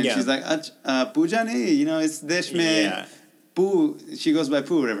know, and she's like, Pooja nahi, you know, it's Desh mein Pooh. She goes by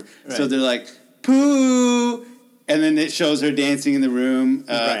Pooh, whatever. Right. So they're like, Pooh! And then it shows her dancing in the room.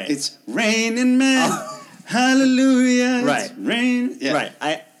 It's raining man. Hallelujah. It's rain. Yeah.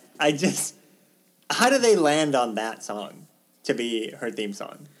 Right. I just... How do they land on that song to be her theme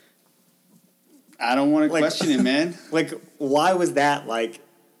song? I don't want to question it, man. Why was that,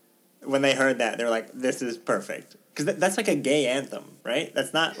 when they heard that, they're like, this is perfect? Because that's like a gay anthem, right?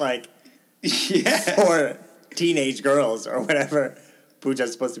 That's not for teenage girls or whatever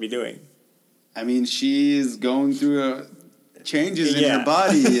Pooja's supposed to be doing. I mean, she's going through changes in Yeah. her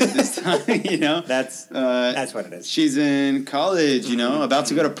body at this time, you know? That's what it is. She's in college, you know, about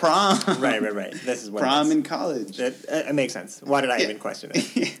to go to prom. Right. This is what Prom it is. in college. It makes sense. Why did I even question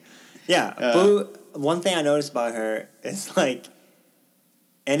it? Yeah. Uh, Boo, one thing I noticed about her is like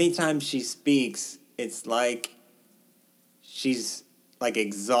anytime she speaks, it's like she's like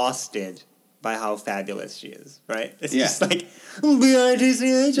exhausted by how fabulous she is, right? It's Yeah. just like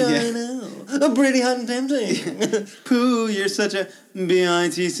B-I-T-C-H, I Yeah. know. Pretty hot and tempting. Pooh, you're such a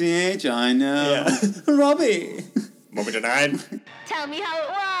B-I-T-C-H, I know. Yeah. Robbie. Moment denied. Tell me how it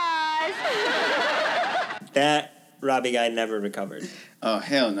was. That Robbie guy never recovered. Oh,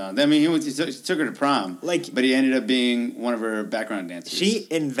 hell no. I mean, he took her to prom, Like- but he ended up being one of her background dancers. She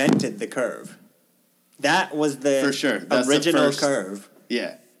invented the curve. That was the For sure. That's the original first. curve.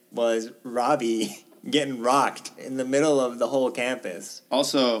 Yeah. Was Robbie getting rocked in the middle of the whole campus.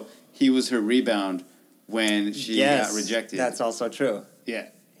 Also, he was her rebound when she got rejected. That's also true. Yeah.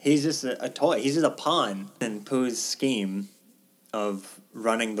 He's just a toy. He's just a pawn in Pooh's scheme of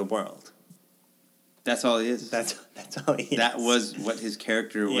running the world. That's all he is. That's all he That is. was what his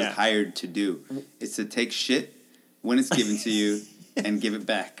character was Yeah. hired to do. It's to take shit when it's given to you and give it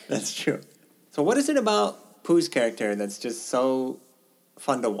back. That's true. So what is it about Pooh's character that's just so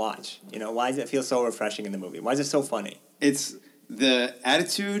fun to watch? You know, why does it feel so refreshing in the movie? Why is it so funny? It's the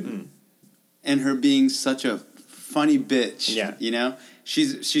attitude and her being such a funny bitch. Yeah. You know?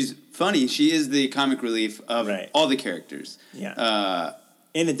 She's funny. She is the comic relief of Right. all the characters. Yeah.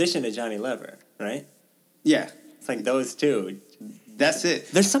 In addition to Johnny Lever, right? Yeah. It's like those two. That's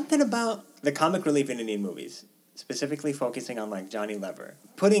it. There's something about the comic relief in Indian movies, specifically focusing on like Johnny Lever,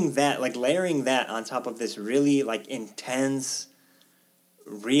 putting that, like layering that on top of this really like intense,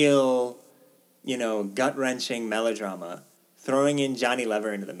 real, you know, gut wrenching melodrama. Throwing in Johnny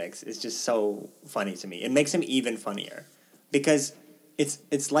Lever into the mix is just so funny to me. It makes him even funnier because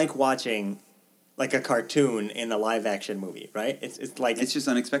it's like watching like a cartoon in a live action movie, right? It's like It's just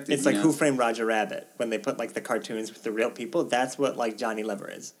unexpected. it's you like know? Who Framed Roger Rabbit when they put like the cartoons with the real people. That's what like Johnny Lever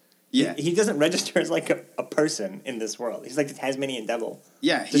is. Yeah. He doesn't register as like a person in this world. He's like the Tasmanian devil.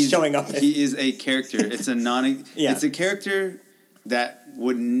 Yeah, Just showing up. He is a character. It's a Yeah. It's a character that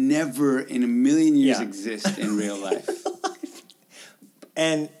would never in a million years Yeah. exist in real life.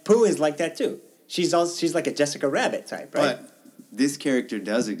 And Pooh is like that too. She's like a Jessica Rabbit type, right? But this character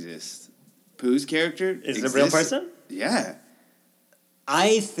does exist. Pooh's character Is it a real exists. person? Yeah.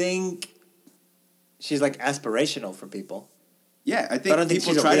 I think she's like aspirational for people. Yeah, I think But I don't think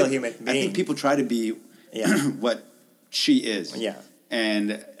people she's a try real to, human I being. think people try to be Yeah. what she is. Yeah.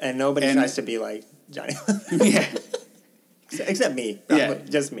 And Nobody And- tries to be like Johnny Lever. yeah. Except me. Yeah. Probably.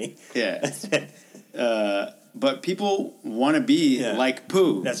 Just me. Yeah. That's it. But people want to be Yeah. like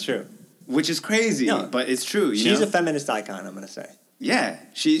Pooh, That's true. which is crazy, No. but it's true. She's know? a feminist icon, I'm going to say. Yeah.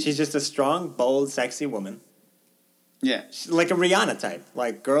 She's just a strong, bold, sexy woman. Yeah. She's like a Rihanna type.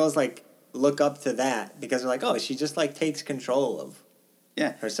 Like, girls, like, look up to that because they're like, oh, she just, like, takes control of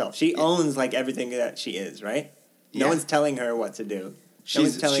Yeah. herself. She owns, like, everything that she is, right? No Yeah. one's telling her what to do. No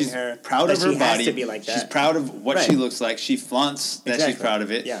one's telling she's her proud that of her she body. has to be like that. She's proud of what Right. she looks like. She flaunts that she's Exactly. proud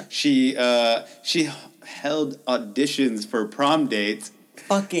of it. Yeah. She held auditions for prom dates.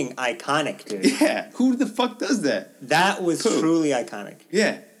 Fucking iconic, dude. Yeah. Who the fuck does that? That was Pooh. truly iconic.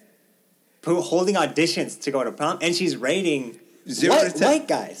 Yeah. Pooh holding auditions to go to prom, and she's rating 0 to 10. white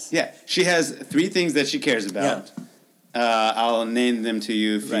guys. Yeah. She has 3 things that she cares about. I'll name them to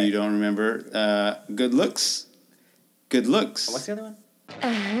you if Right. you don't remember. Good looks. Good looks. What's the other one?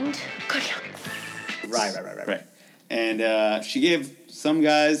 And good luck. Right. Right. And she gave some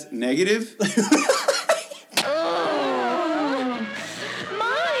guys negative.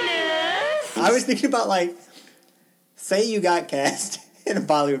 Minus. I was thinking about like, say you got cast in a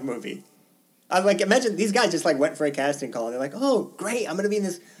Bollywood movie. I'm like, imagine these guys just like went for a casting call. And they're like, oh, great, I'm gonna be in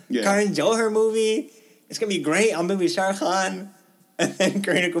this Yeah. Karan Johar movie. It's gonna be great. I'm gonna be Shah Rukh Khan. And then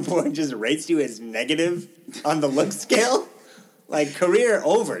Kareena Kapoor just rates you as negative on the look scale. Like, career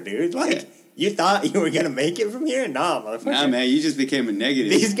over, dude. Like, Yeah. you thought you were gonna make it from here? Nah, motherfucker. Nah, man, you just became a negative.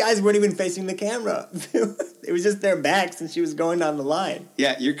 These guys weren't even facing the camera. It was just their backs, and she was going down the line.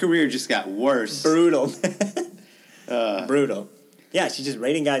 Yeah, your career just got worse. Brutal. Brutal. Yeah, she's just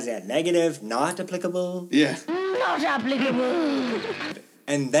rating guys at negative, not applicable. Yeah. Not applicable.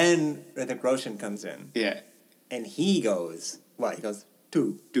 And then Hrithik Roshan comes in, Yeah. and he goes, what? He goes,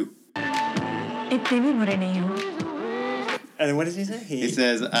 2. Dude. इतने भी बुरे नहीं हो. And then what does he say? He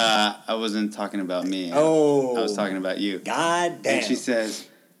says, I wasn't talking about me. Oh. I was talking about you. God damn. And she says,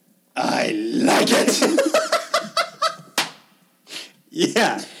 I like it.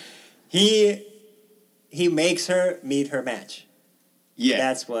 Yeah. He he makes her meet her match. Yeah.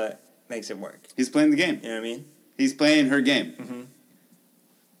 That's what makes it work. He's playing the game. You know what I mean? He's playing her game. Mm-hmm.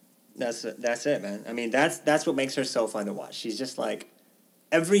 That's it, man. I mean, that's what makes her so fun to watch. She's just like,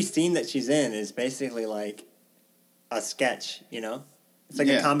 every scene that she's in is basically like a sketch, you know? It's like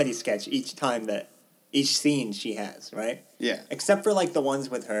a comedy sketch each scene she has, right? Yeah. Except for like the ones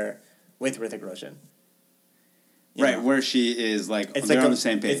with Hrithik Roshan. You Right, know? where she is like, It's they're like on the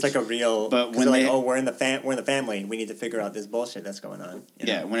same page. It's like a real, But but when when they- we're in the family, we need to figure out this bullshit that's going on. You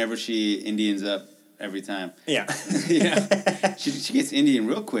know? Yeah, whenever she Indians up every time. Yeah. Yeah. She gets Indian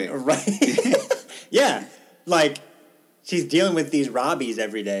real quick. Right. Yeah. Like, she's dealing with these Robbies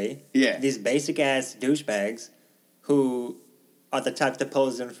every day. Yeah. These basic ass douchebags who are the type to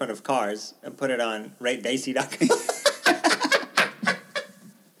pose in front of cars and put it on ratedacey.com.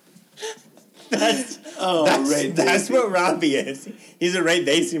 That's what Robbie is. He's a Ray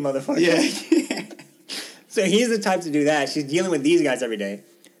Dacey motherfucker. Yeah. So he's the type to do that. She's dealing with these guys every day.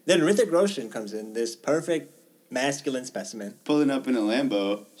 Then Hrithik Roshan comes in, this perfect masculine specimen. Pulling up in a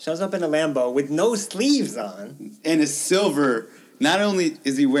Lambo. Shows up in a Lambo with no sleeves on. And a silver. Not only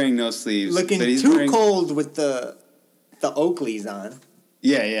is he wearing no sleeves, Looking but he's too wearing, cold with the Oakleys on.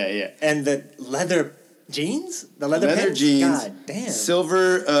 Yeah. And the leather jeans? The leather pants? jeans. God damn.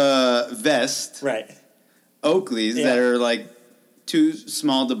 Silver vest. Right. Oakleys Yeah. that are like too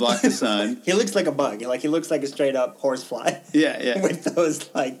small to block the sun. He looks like a bug. He looks like a straight up horsefly. Yeah. With those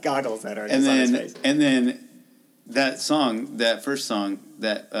like goggles that are and just on his then face. and then that first song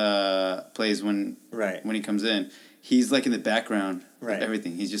that plays when Right. he comes in, he's like in the background of Right.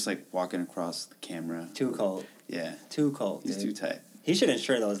 everything. He's just like walking across the camera. Too cold. Yeah. Too cold. He's dude. too tight. He should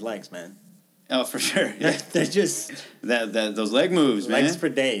insure those legs, man. Oh, for sure. Yeah. They're just that those leg moves, man. legs for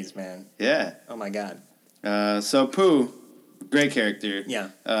days, man. Yeah. Oh my god. So Pooh, great character.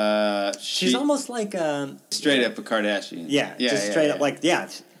 Yeah. She's almost like straight up a Kardashian. Yeah, just straight up like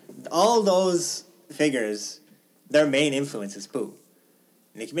all those figures, their main influence is Pooh.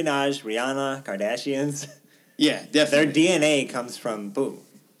 Nicki Minaj, Rihanna, Kardashians. Yeah, Their definitely. DNA comes from Pooh.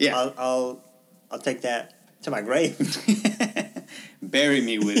 Yeah. I'll take that to my grave. Bury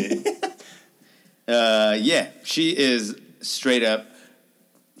me with it. Yeah, she is straight up.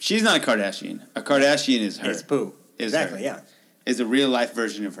 She's not a Kardashian. A Kardashian is her. It's Pooh. Is Exactly. her. Yeah. Is a real life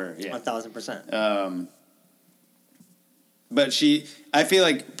version of her. Yeah. 1000%. But I feel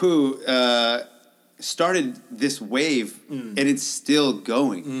like Pooh started this wave, and it's still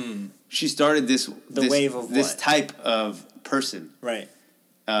going. She started this wave of this what? type of person. Right.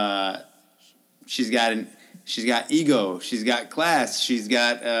 She's got ego. She's got class. She's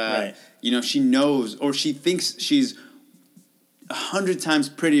got Right. she knows, or she thinks she's 100 times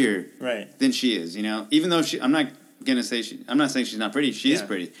prettier Right. than she is. Even though I'm not saying she's not pretty. She is Yeah,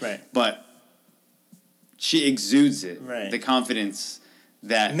 pretty. right. But she exudes it. Right. The confidence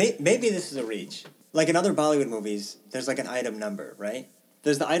that. Maybe this is a reach. Like in other Bollywood movies, there's like an item number, right?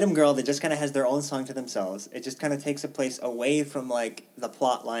 There's the item girl that just kind of has their own song to themselves. It just kind of takes a place away from like the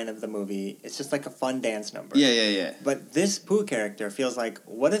plot line of the movie. It's just like a fun dance number. Yeah. But this Pooh character feels like,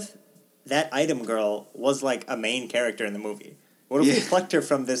 what if that item girl was like a main character in the movie? What if we Yeah. plucked her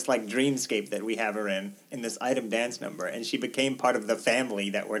from this like dreamscape that we have her in this item dance number, and she became part of the family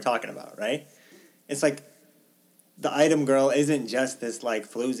that we're talking about, right? It's like the item girl isn't just this like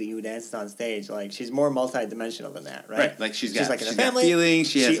floozy who danced on stage. Like she's more multidimensional than that, right? Right. Like she's got in a got feelings.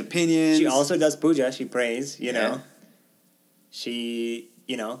 She has opinions. She also does puja. She prays. You know. Yeah. She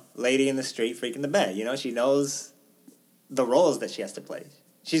lady in the street freaking the bed. She knows the roles that she has to play.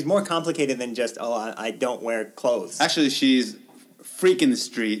 She's more complicated than just I don't wear clothes. Actually, she's freak in the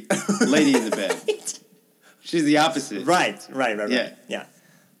street, lady in the bed. She's the opposite. Right. Yeah. Yeah.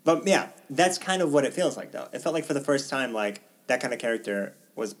 But yeah, that's kind of what it feels like, though. It felt like for the first time, like that kind of character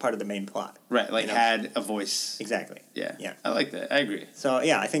was part of the main plot. Right. Like had a voice. Exactly. Yeah. Yeah. I like that. I agree. So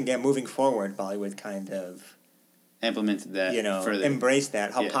yeah, I think moving forward, Bollywood kind of Implemented that. further. embraced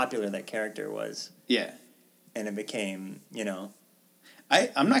that how Yeah. popular that character was, Yeah. and it became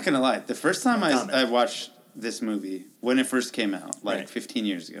I'm not gonna lie. The first time Comment. I watched this movie when it first came out, like Right. 15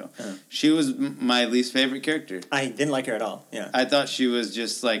 years ago, Uh-huh. she was my least favorite character. I didn't like her at all. Yeah. I thought she was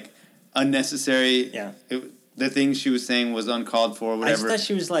just like unnecessary. Yeah. The things she was saying was uncalled for. I just Whatever. thought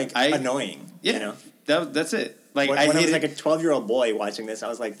she was like annoying. Yeah. That's it. Like When I I was hated. like a 12-year-old boy watching this, I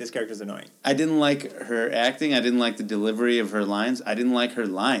was like, this character's annoying. I didn't like her acting. I didn't like the delivery of her lines. I didn't like her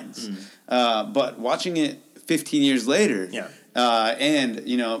lines. But watching it 15 years later, Yeah.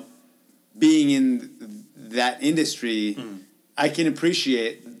 And being in that industry, I can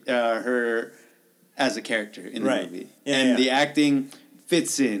appreciate her as a character in the Right. movie, Yeah, and yeah. the acting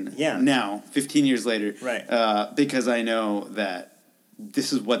fits in Yeah. now, 15 years later. Right. Because I know that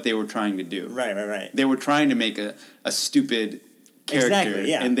this is what they were trying to do. Right. They were trying to make a stupid character. Exactly,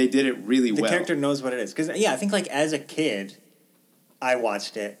 yeah. And they did it really The well. character knows what it is. Because, I think, like, as a kid, I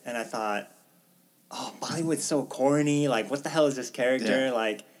watched it, and I thought, oh, Bollywood's so corny. Like, what the hell is this character? Yeah.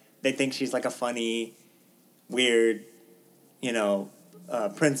 Like, they think she's, like, a funny, weird,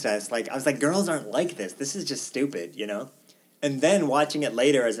 princess. Like, I was like, girls aren't like this. This is just stupid, And then watching it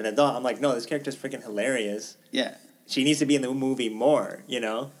later as an adult, I'm like, no, this character's freaking hilarious. Yeah. She needs to be in the movie more,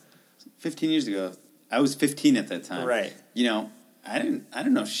 15 years ago. I was 15 at that time. Right. I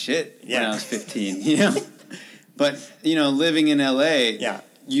didn't know shit when Yeah. I was 15, But, living in LA, Yeah.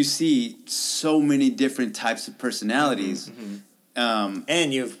 you see so many different types of personalities.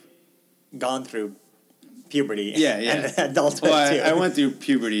 And you've gone through puberty Yeah. and adulthood, Well, too. I went through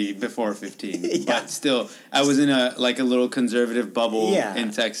puberty before 15, Yeah. but still, I was in a little conservative bubble Yeah.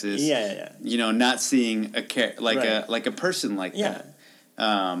 in Texas. Yeah. Not seeing Right. a person like Yeah.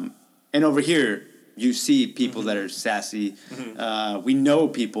 that. And over here, you see people that are sassy. We know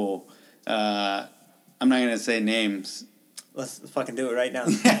people. I'm not gonna say names. Let's fucking do it right now.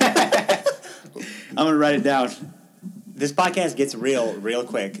 I'm gonna write it down. This podcast gets real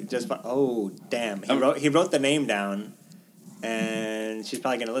quick. Oh damn! He wrote the name down, and she's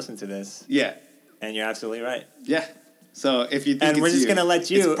probably gonna listen to this. Yeah, And you're absolutely right. yeah. So if you think And we're it's just you, gonna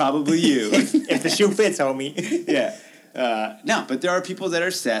let you. it's probably you. If the shoe fits, homie. Yeah. No, but there are people that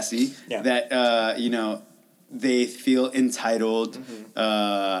are sassy. Yeah. That they feel entitled,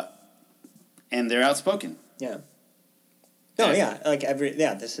 and they're outspoken. Yeah. No, yeah. Like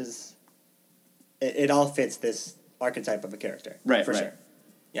this is. It all fits this archetype of a character. Right, For right. sure.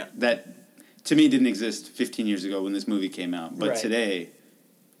 Yeah. That to me didn't exist 15 years ago when this movie came out, but Right. today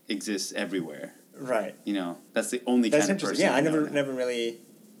exists everywhere. Right. That's the only That's kind of interesting. person. Yeah, I know never now. really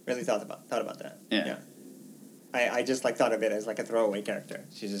thought about that. Yeah. I just thought of it as like a throwaway character.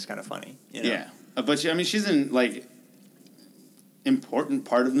 She's just kind of funny. Yeah, but she's in important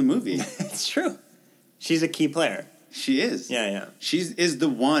part of the movie. It's true. She's a key player. She is. Yeah. She is the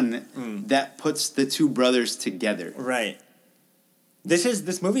one that puts the two brothers together. Right.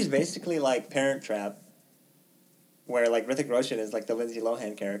 This movie's basically like Parent Trap, where like Hrithik Roshan is like the Lindsay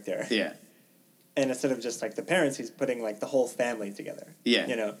Lohan character. Yeah. And instead of just like the parents, he's putting like the whole family together.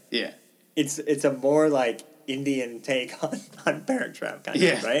 Yeah. Yeah. It's a more like Indian take on Parent Trap kind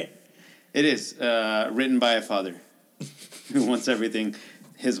of, right? It is written by a father who wants everything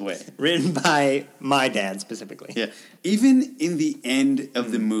his way. Written by my dad specifically. Yeah. Even in the end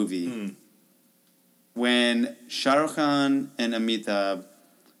of the movie, when Shah Rukh Khan and Amitabh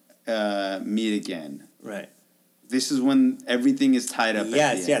meet again, Right. this is when everything is tied up.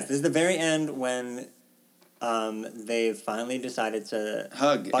 Yes. At the end. This is the very end when they finally decided to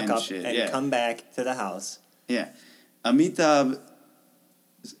Hug buck and up shit, and yeah. come back to the house. Yeah. Amitabh,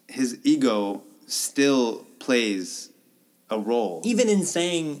 his ego still plays a role. Even in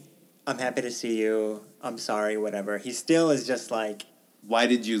saying, I'm happy to see you, I'm sorry, whatever, he still is just like, Why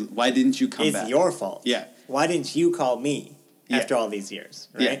didn't you come it's back? your fault. Yeah. Why didn't you call me Yeah. after all these years,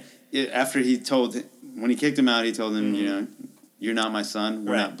 right? Yeah. After when he kicked him out, he told him, you're not my son.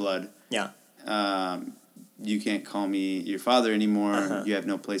 We're Right. not blood. Yeah. You can't call me your father anymore. Uh-huh. You have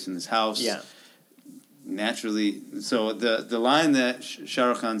no place in this house. Yeah. Naturally. So the line that Shah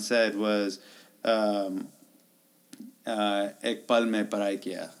Rukh Khan said was, Ek pal mein parai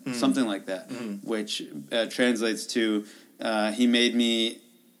kiya. Something like that. Which translates to, he made me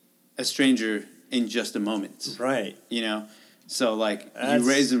a stranger in just a moment. Right. So That's you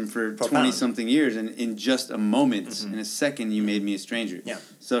raised him for profound. 20-something years, and in just a moment, in a second, you made me a stranger. Yeah.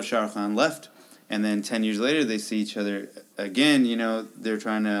 So Shah Rukh Khan left, and then 10 years later, they see each other again. They're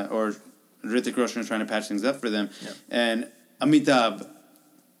trying to, or Hrithik Roshan is trying to patch things up for them, and Amitabh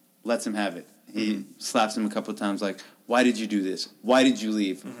lets him have it. He slaps him a couple of times, like, "Why did you do this? Why did you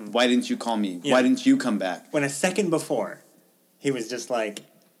leave? Why didn't you call me? Yeah. Why didn't you come back?" When a second before, he was just like,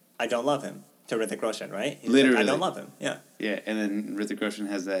 I don't love him, to Hrithik Roshan, right? He's Literally. like, I don't love him. Yeah. Yeah, and then Hrithik Roshan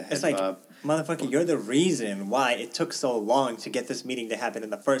has that head It's like, bob. motherfucker, you're the reason why it took so long to get this meeting to happen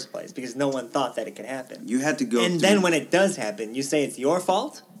in the first place, because no one thought that it could happen. You had to go. And then when it does happen, you say it's your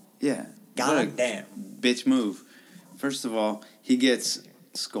fault? yeah, God what a damn. bitch move. First of all, he gets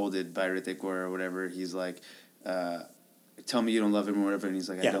scolded by Hrithik or whatever. He's like, "Tell me you don't love him or whatever," and he's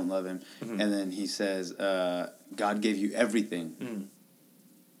like, "I Yeah. don't love him." And then he says, "God gave you everything.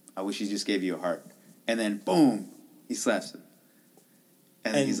 I wish he just gave you a heart." And then boom, he slaps him.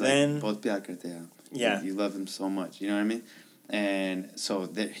 And then And he's then- like, "Bahut pyar karte hain." Yeah. You love him so much. You know what I mean? And so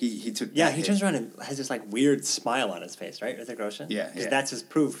he took Yeah, that he hit. turns around and has this like weird smile on his face, right, Hrithik Roshan? Yeah, because yeah. that's his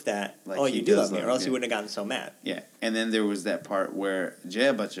proof that Like, oh, he you do does love me, love or else you, you yeah. wouldn't have gotten so mad. Yeah, and then there was that part where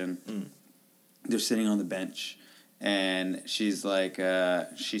Jaya Bachchan, they're sitting on the bench, and she's like,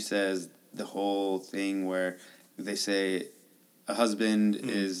 she says the whole thing where they say a husband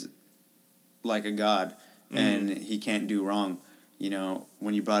is like a god, and he can't do wrong. You know,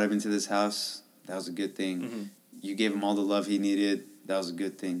 when you brought him into this house, that was a good thing. You gave him all the love he needed. That was a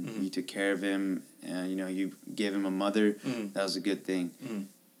good thing. You took care of him. You know, you gave him a mother. That was a good thing.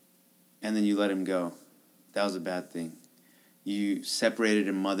 And then you let him go. That was a bad thing. You separated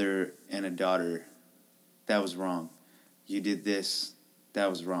a mother and a daughter. That was wrong. You did this. That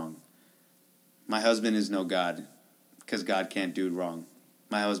was wrong. My husband is no God, because God can't do wrong.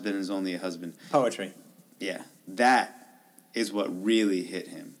 My husband is only a husband. Poetry, Yeah, that is what really hit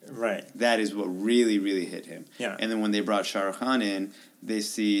him. right? That is what really, really hit him. Yeah. And then when they brought Shah Rukh Khan in, they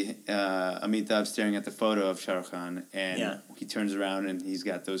see Amitabh staring at the photo of Shah Rukh Khan, and Yeah. he turns around and he's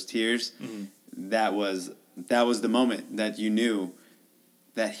got those tears. That was the moment that you knew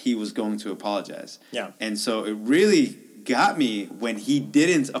that he was going to apologize. Yeah. And so it really got me when he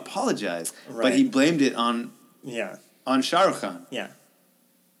didn't apologize, but Right. he blamed it on Yeah, Shah Rukh Khan. yeah.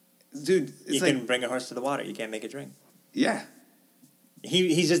 Dude, it's You like, can bring a horse to the water. You can't make it drink. yeah.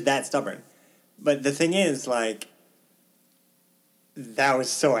 He's just that stubborn. But the thing is, like, that was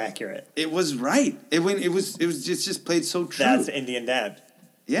so accurate. It was right. It was just played so true. That's Indian Dad.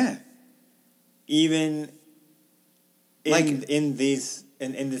 Yeah. Even in Like- in this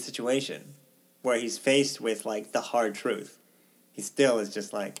situation where he's faced with like the hard truth, he still is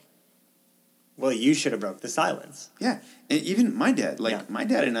just like, well, you should have broke the silence. Yeah. And even my dad, Yeah. my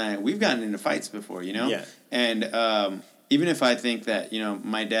dad and I, we've gotten into fights before, you know? Yeah. And even if I think that,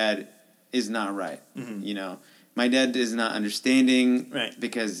 my dad is not right, my dad is not understanding Right.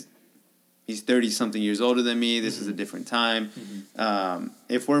 because he's 30-something years older than me. This is a different time.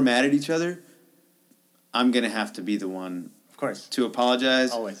 If we're mad at each other, I'm going to have to be the one Of course. to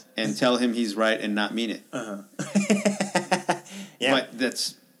apologize Always. and tell him he's right and not mean it. Yeah. But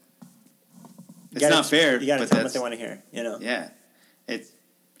it's You gotta- not fair. You got to but tell them what that's- they want to hear, Yeah,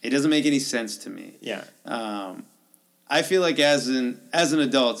 it doesn't make any sense to me. Yeah. I feel like as an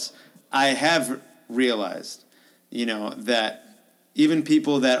adult, I have realized, that even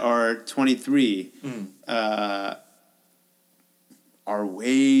people that are 23 are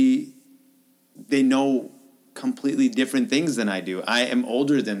they know completely different things than I do. I am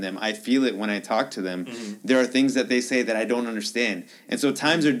older than them. I feel it when I talk to them. There are things that they say that I don't understand. And so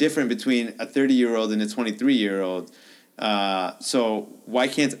times are different between a 30-year-old and a 23-year-old. So why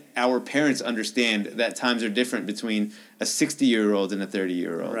can't our parents understand that times are different between a 60-year-old and a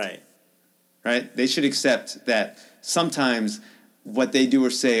 30-year-old? Right. Right? They should accept that sometimes what they do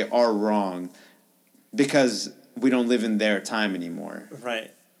or say are wrong because we don't live in their time anymore.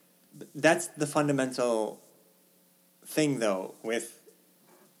 Right. That's the fundamental thing, though, with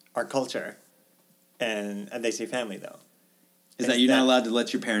our culture and they say family, though. Is that you're not allowed to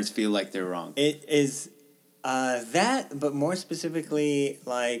let your parents feel like they're wrong. It is that, but more specifically,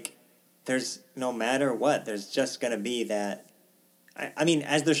 like, there's no matter what, there's just going to be that. I mean,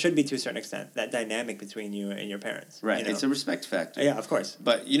 as there should be to a certain extent, that dynamic between you and your parents. Right. You know? It's a respect factor. Yeah, of course.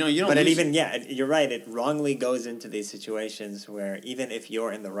 But, you don't But lose- you're right, it wrongly goes into these situations where even if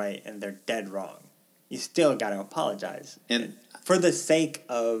you're in the right and they're dead wrong, you still got to apologize. And for the sake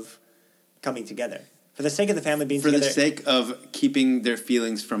of coming together. For the sake of the family being for together. the sake of keeping their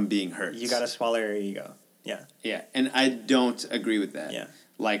feelings from being hurt. You got to swallow your ego. Yeah. Yeah, and I don't agree with that. Yeah.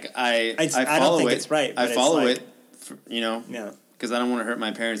 Like, I I don't follow think it. it's right, I but it's follow like- it, Yeah. because I don't want to hurt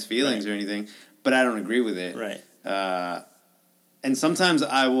my parents' feelings Right. or anything, but I don't agree with it. Right. And sometimes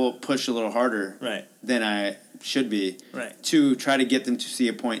I will push a little harder Right. than I should be Right. to try to get them to see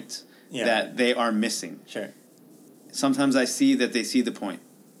a point Yeah. that they are missing. Sure. Sometimes I see that they see the point,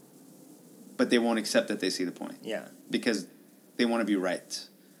 but they won't accept that they see the point Yeah. because they want to be right.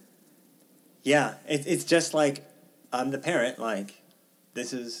 Yeah. It's just like, I'm the parent, like,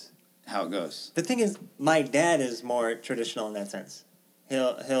 this is... How it goes. The thing is, my dad is more traditional in that sense.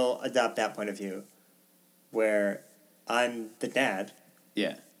 He'll adopt that point of view, where I'm the dad.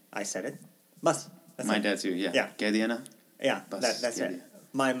 Yeah. I said it. Bas. That's My it. dad too, yeah. Yeah. Gadiana? Yeah, Bas, that's yeah, it. yeah.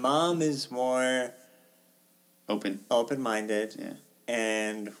 My mom is more Open. open-minded Yeah.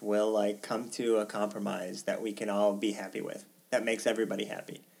 and will like come to a compromise that we can all be happy with. That makes everybody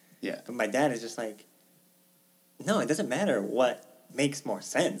happy. Yeah. But my dad is just like, no, it doesn't matter what makes more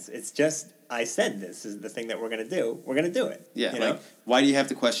sense. It's just, I said this is the thing that we're going to do. We're going to do it. Yeah, you like, know? why do you have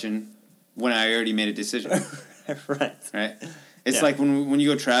to question when I already made a decision? Right. right? It's Yeah. like when you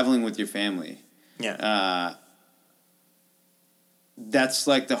go traveling with your family. Yeah. That's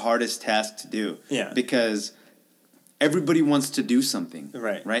like the hardest task to do. Yeah. Because everybody wants to do something.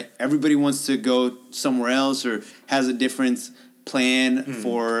 Right. Right? Everybody wants to go somewhere else or has a different plan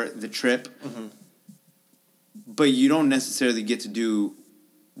for the trip. Mm-hmm. But you don't necessarily get to do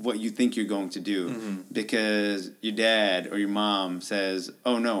what you think you're going to do because your dad or your mom says,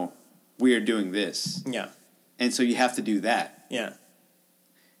 "Oh no, we are doing this." Yeah. And so you have to do that. Yeah.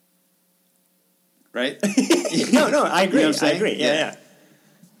 Right? No, I agree. You know what I'm I saying? agree. Yeah, Yeah. yeah.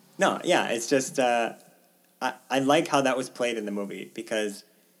 No, yeah, it's just I like how that was played in the movie because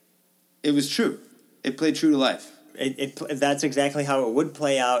It was true. It played true to life. that's exactly how it would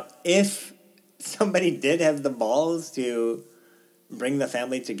play out if somebody did have the balls to bring the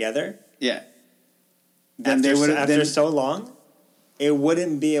family together. Yeah. Then After, they would after so long, it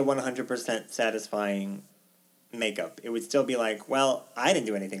wouldn't be a 100% satisfying makeup. It would still be like, well, I didn't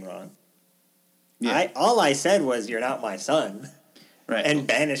do anything wrong. Yeah. All I said was, "You're not my son," right. and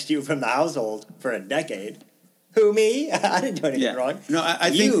banished you from the household for a decade. Who, me? I didn't do anything Yeah. wrong. No, I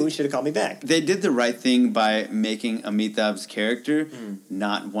you think should have called me back. they did the right thing by making Amitabh's character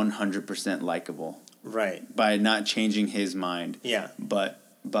not 100% likable. Right. By not changing his mind. Yeah. But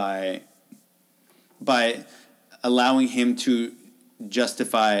by allowing him to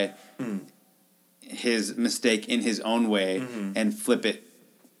justify his mistake in his own way and flip it,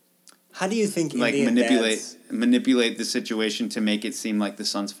 How do you think like Indian dads... manipulate the situation to make it seem like the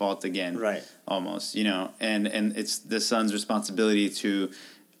son's fault again. Right. Almost, and it's the son's responsibility to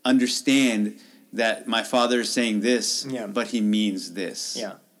understand that my father is saying this, Yeah. but he means this.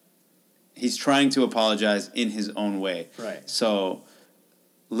 Yeah. He's trying to apologize in his own way. Right. So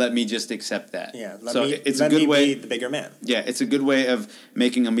let me just accept that. Yeah. It's a let good me way. be the bigger man. Yeah, it's a good way of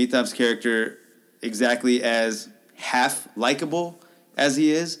making Amitabh's character exactly as half likable as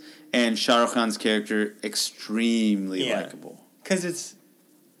he is, and Shah Rukh Khan's character extremely Yeah. likable. Because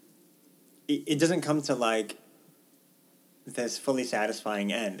it doesn't come to like this fully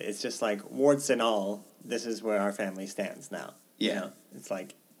satisfying end. It's just like, warts and all, this is where our family stands now. Yeah. You know? It's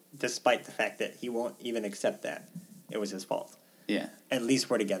like, despite the fact that he won't even accept that it was his fault. Yeah, At least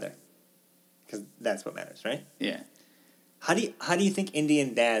we're together. Because that's what matters, right? yeah. How do you think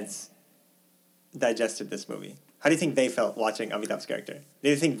Indian dads digested this movie? How do you think they felt watching Amitabh's character? Do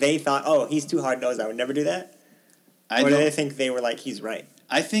you think they thought, "Oh, he's too hard-nosed, I would never do that"? Or do they think they were like, "He's right"?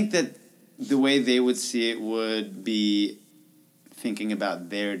 I think that the way they would see it would be thinking about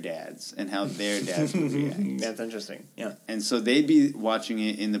their dads and how their dads would react. That's interesting. Yeah. And so they'd be watching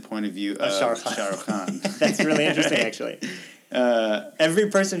it in the point of view of Shah Rukh Khan. That's really interesting, actually.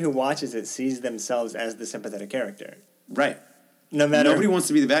 Every person who watches it sees themselves as the sympathetic character. Right. Nobody wants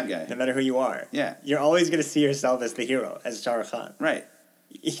to be the bad guy. No matter who you are. Yeah. You're always going to see yourself as the hero, as Shah Rukh Khan. Right.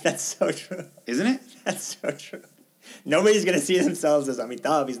 That's so true. Isn't it? That's so true. Nobody's going to see themselves as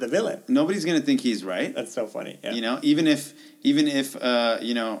Amitabh. He's the villain. Nobody's going to think he's right. That's so funny. Yeah. Even if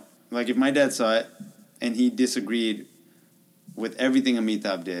like if my dad saw it and he disagreed with everything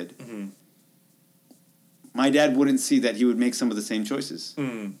Amitabh did, my dad wouldn't see that he would make some of the same choices.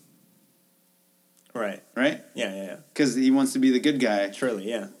 Right. Right? Yeah. Because he wants to be the good guy. Truly,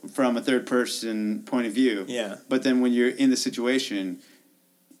 yeah. From a third person point of view. Yeah. But then when you're in the situation,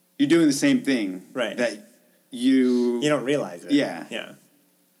 you're doing the same thing. Right. That you don't realize it. Yeah. Yeah.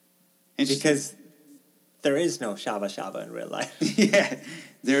 And because there is no Shaba in real life. Yeah.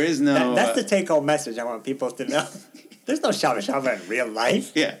 There is no... That's the take-home message I want people to know. There's no Shaba in real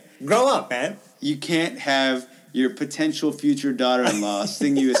life. Yeah. Grow up, man. You can't have your potential future daughter-in-law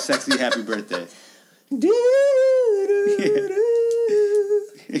sing you a sexy happy birthday.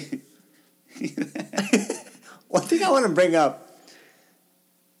 One thing I want to bring up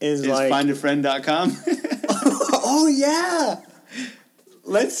is like... findafriend.com. Oh, yeah.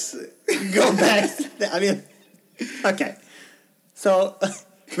 Let's go back. Okay. So,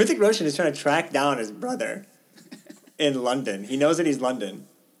 Hrithik Roshan is trying to track down his brother in London. He knows that he's London.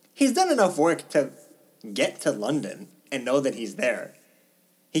 He's done enough work to get to London and know that he's there.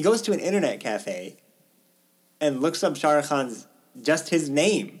 He goes to an internet cafe and looks up Shah Rukh Khan's, just his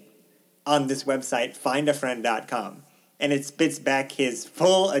name, on this website, findafriend.com. And it spits back his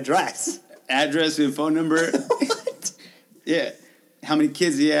full address. Address and phone number. What? Yeah. How many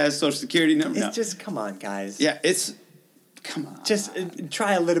kids he has, social security number. It's just, come on, guys. Yeah, come on. Just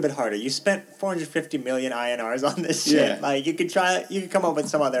try a little bit harder. You spent 450 million INRs on this shit. Yeah. Like, you could come up with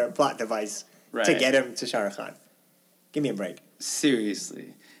some other plot device to get him to Shah Rukh Khan. Give me a break.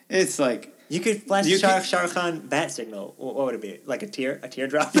 Seriously. It's like... You could flash Shah Rukh Khan bat signal. What would it be? Like a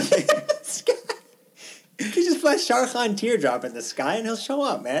teardrop? You just flash Shah Rukh Khan teardrop in the sky and he'll show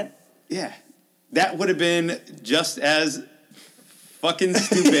up, man. Yeah. That would have been just as fucking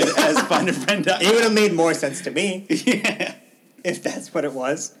stupid as Find a Friend. It would have made more sense to me Yeah. if that's what it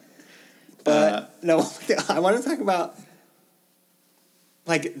was. But no, I want to talk about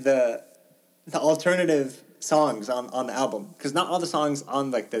like the alternative songs on the album, because not all the songs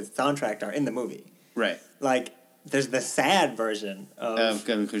on like the soundtrack are in the movie. Right. Like there's the sad version of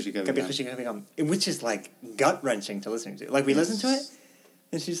Kabhi Khushi Kabhi Kabhi Gham. Khushi Kabhi Gham, which is like gut wrenching to listen to. Like we listened to it,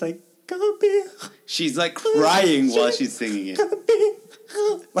 and she's like Kabhi. She's like crying while she's singing it.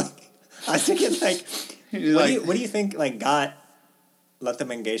 Like I think it's like She's what, like, what do you think like got Lata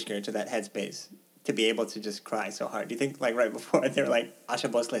Mangeshkar to that headspace to be able to just cry so hard? Do you think like right before they were like Asha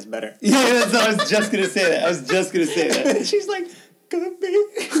Bhosle is better? yeah, that's, I was just gonna say that. And she's like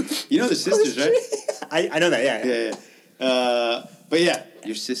Kabhi. You know the sisters, right? I know that, yeah. Yeah. But yeah,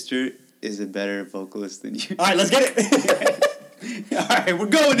 your sister is a better vocalist than you. All right, let's get it. All right, we're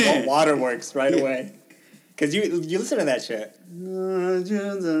going in. Waterworks right away. Because you listen to that shit. And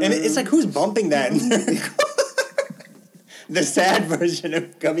it's like, who's bumping that? The sad version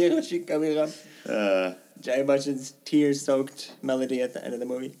of Kabhi Khushi Kabhi Gham. Jai Bachchan's tear-soaked melody at the end of the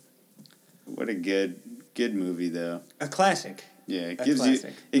movie. What a good movie, though. A classic. Yeah, A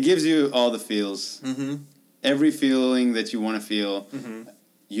classic. it gives you all the feels. Mm-hmm. Every feeling that you want to feel,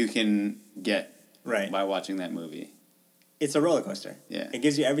 you can get Right. by watching that movie. It's a roller coaster. Yeah. It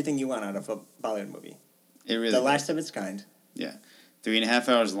gives you everything you want out of a Bollywood movie. It really The does. last of its kind. Yeah. 3.5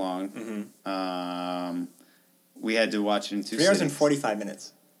 hours long. Mm-hmm. We had to watch it in 2 3 hours and sittings. 45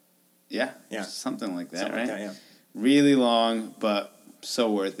 minutes. Yeah. Yeah. Something like that, Something right? like that, yeah. Really long, but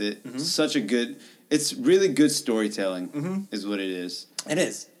so worth it. Mm-hmm. Such a good... It's really good storytelling is what it is. It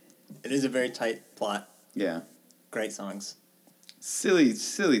is. It is a very tight plot. Yeah. Great songs. Silly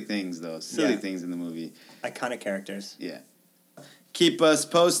things, though. Silly Yeah. things in the movie. Iconic characters. Yeah. Keep us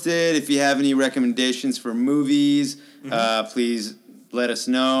posted. If you have any recommendations for movies, please let us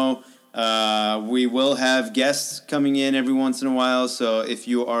know. We will have guests coming in every once in a while, so if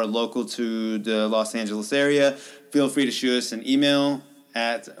you are local to the Los Angeles area, feel free to shoot us an email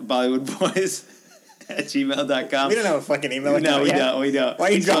at bollywoodboys@gmail.com. We don't have a fucking email account No, we yet. don't. We don't. Why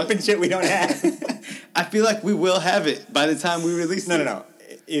are you dropping shit we don't have? I feel like we will have it by the time we release it. No.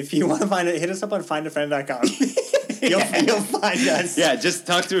 If you want to find it, hit us up on findafriend.com. You'll find us. Yeah, just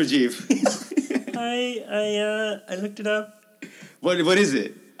talk to Rajiv. I looked it up. What is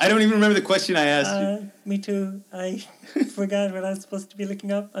it? I don't even remember the question I asked you. Me too. I forgot what I was supposed to be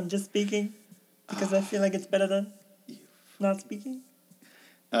looking up. I'm just speaking because I feel like it's better than not speaking.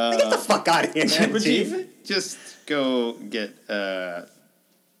 Get the fuck out of here, man, Chief. Rajiv, just go get Huh?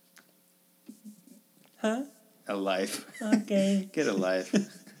 a life. Okay. Get a life. All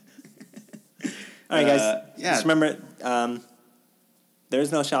right, guys. Yeah. Just remember, there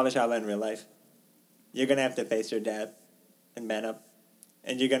is no Shava Shava in real life. You're going to have to face your dad and man up.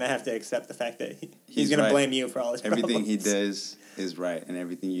 And you're going to have to accept the fact that he's going right. to blame you for all his Everything problems. he does is right, and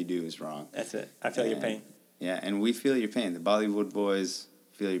everything you do is wrong. That's it. I feel your And- pain. Yeah, and we feel your pain. The Bollywood boys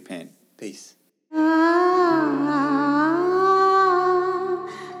feel your pain. Peace.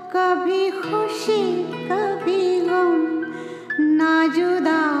 कभी खुशी कभी गम ना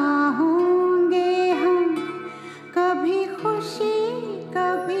जुदा होंगे हम कभी खुशी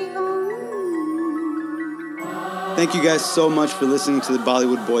कभी गम Thank you guys so much for listening to the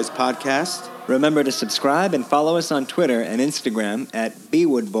Bollywood Boys podcast. Remember to subscribe and follow us on Twitter and Instagram at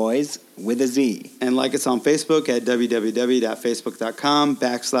BwoodBoys with a Z. And like us on Facebook at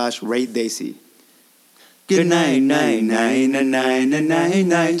www.facebook.com/RateDesi. Good night, night, night, night, night, night,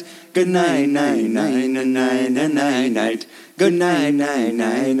 night. Good night, night, night, night, night, night, night. Good night, night,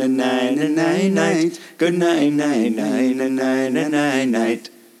 night, night, night, night, night. Good night, night, night, night, night, night, night.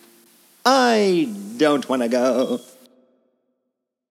 I don't want to go.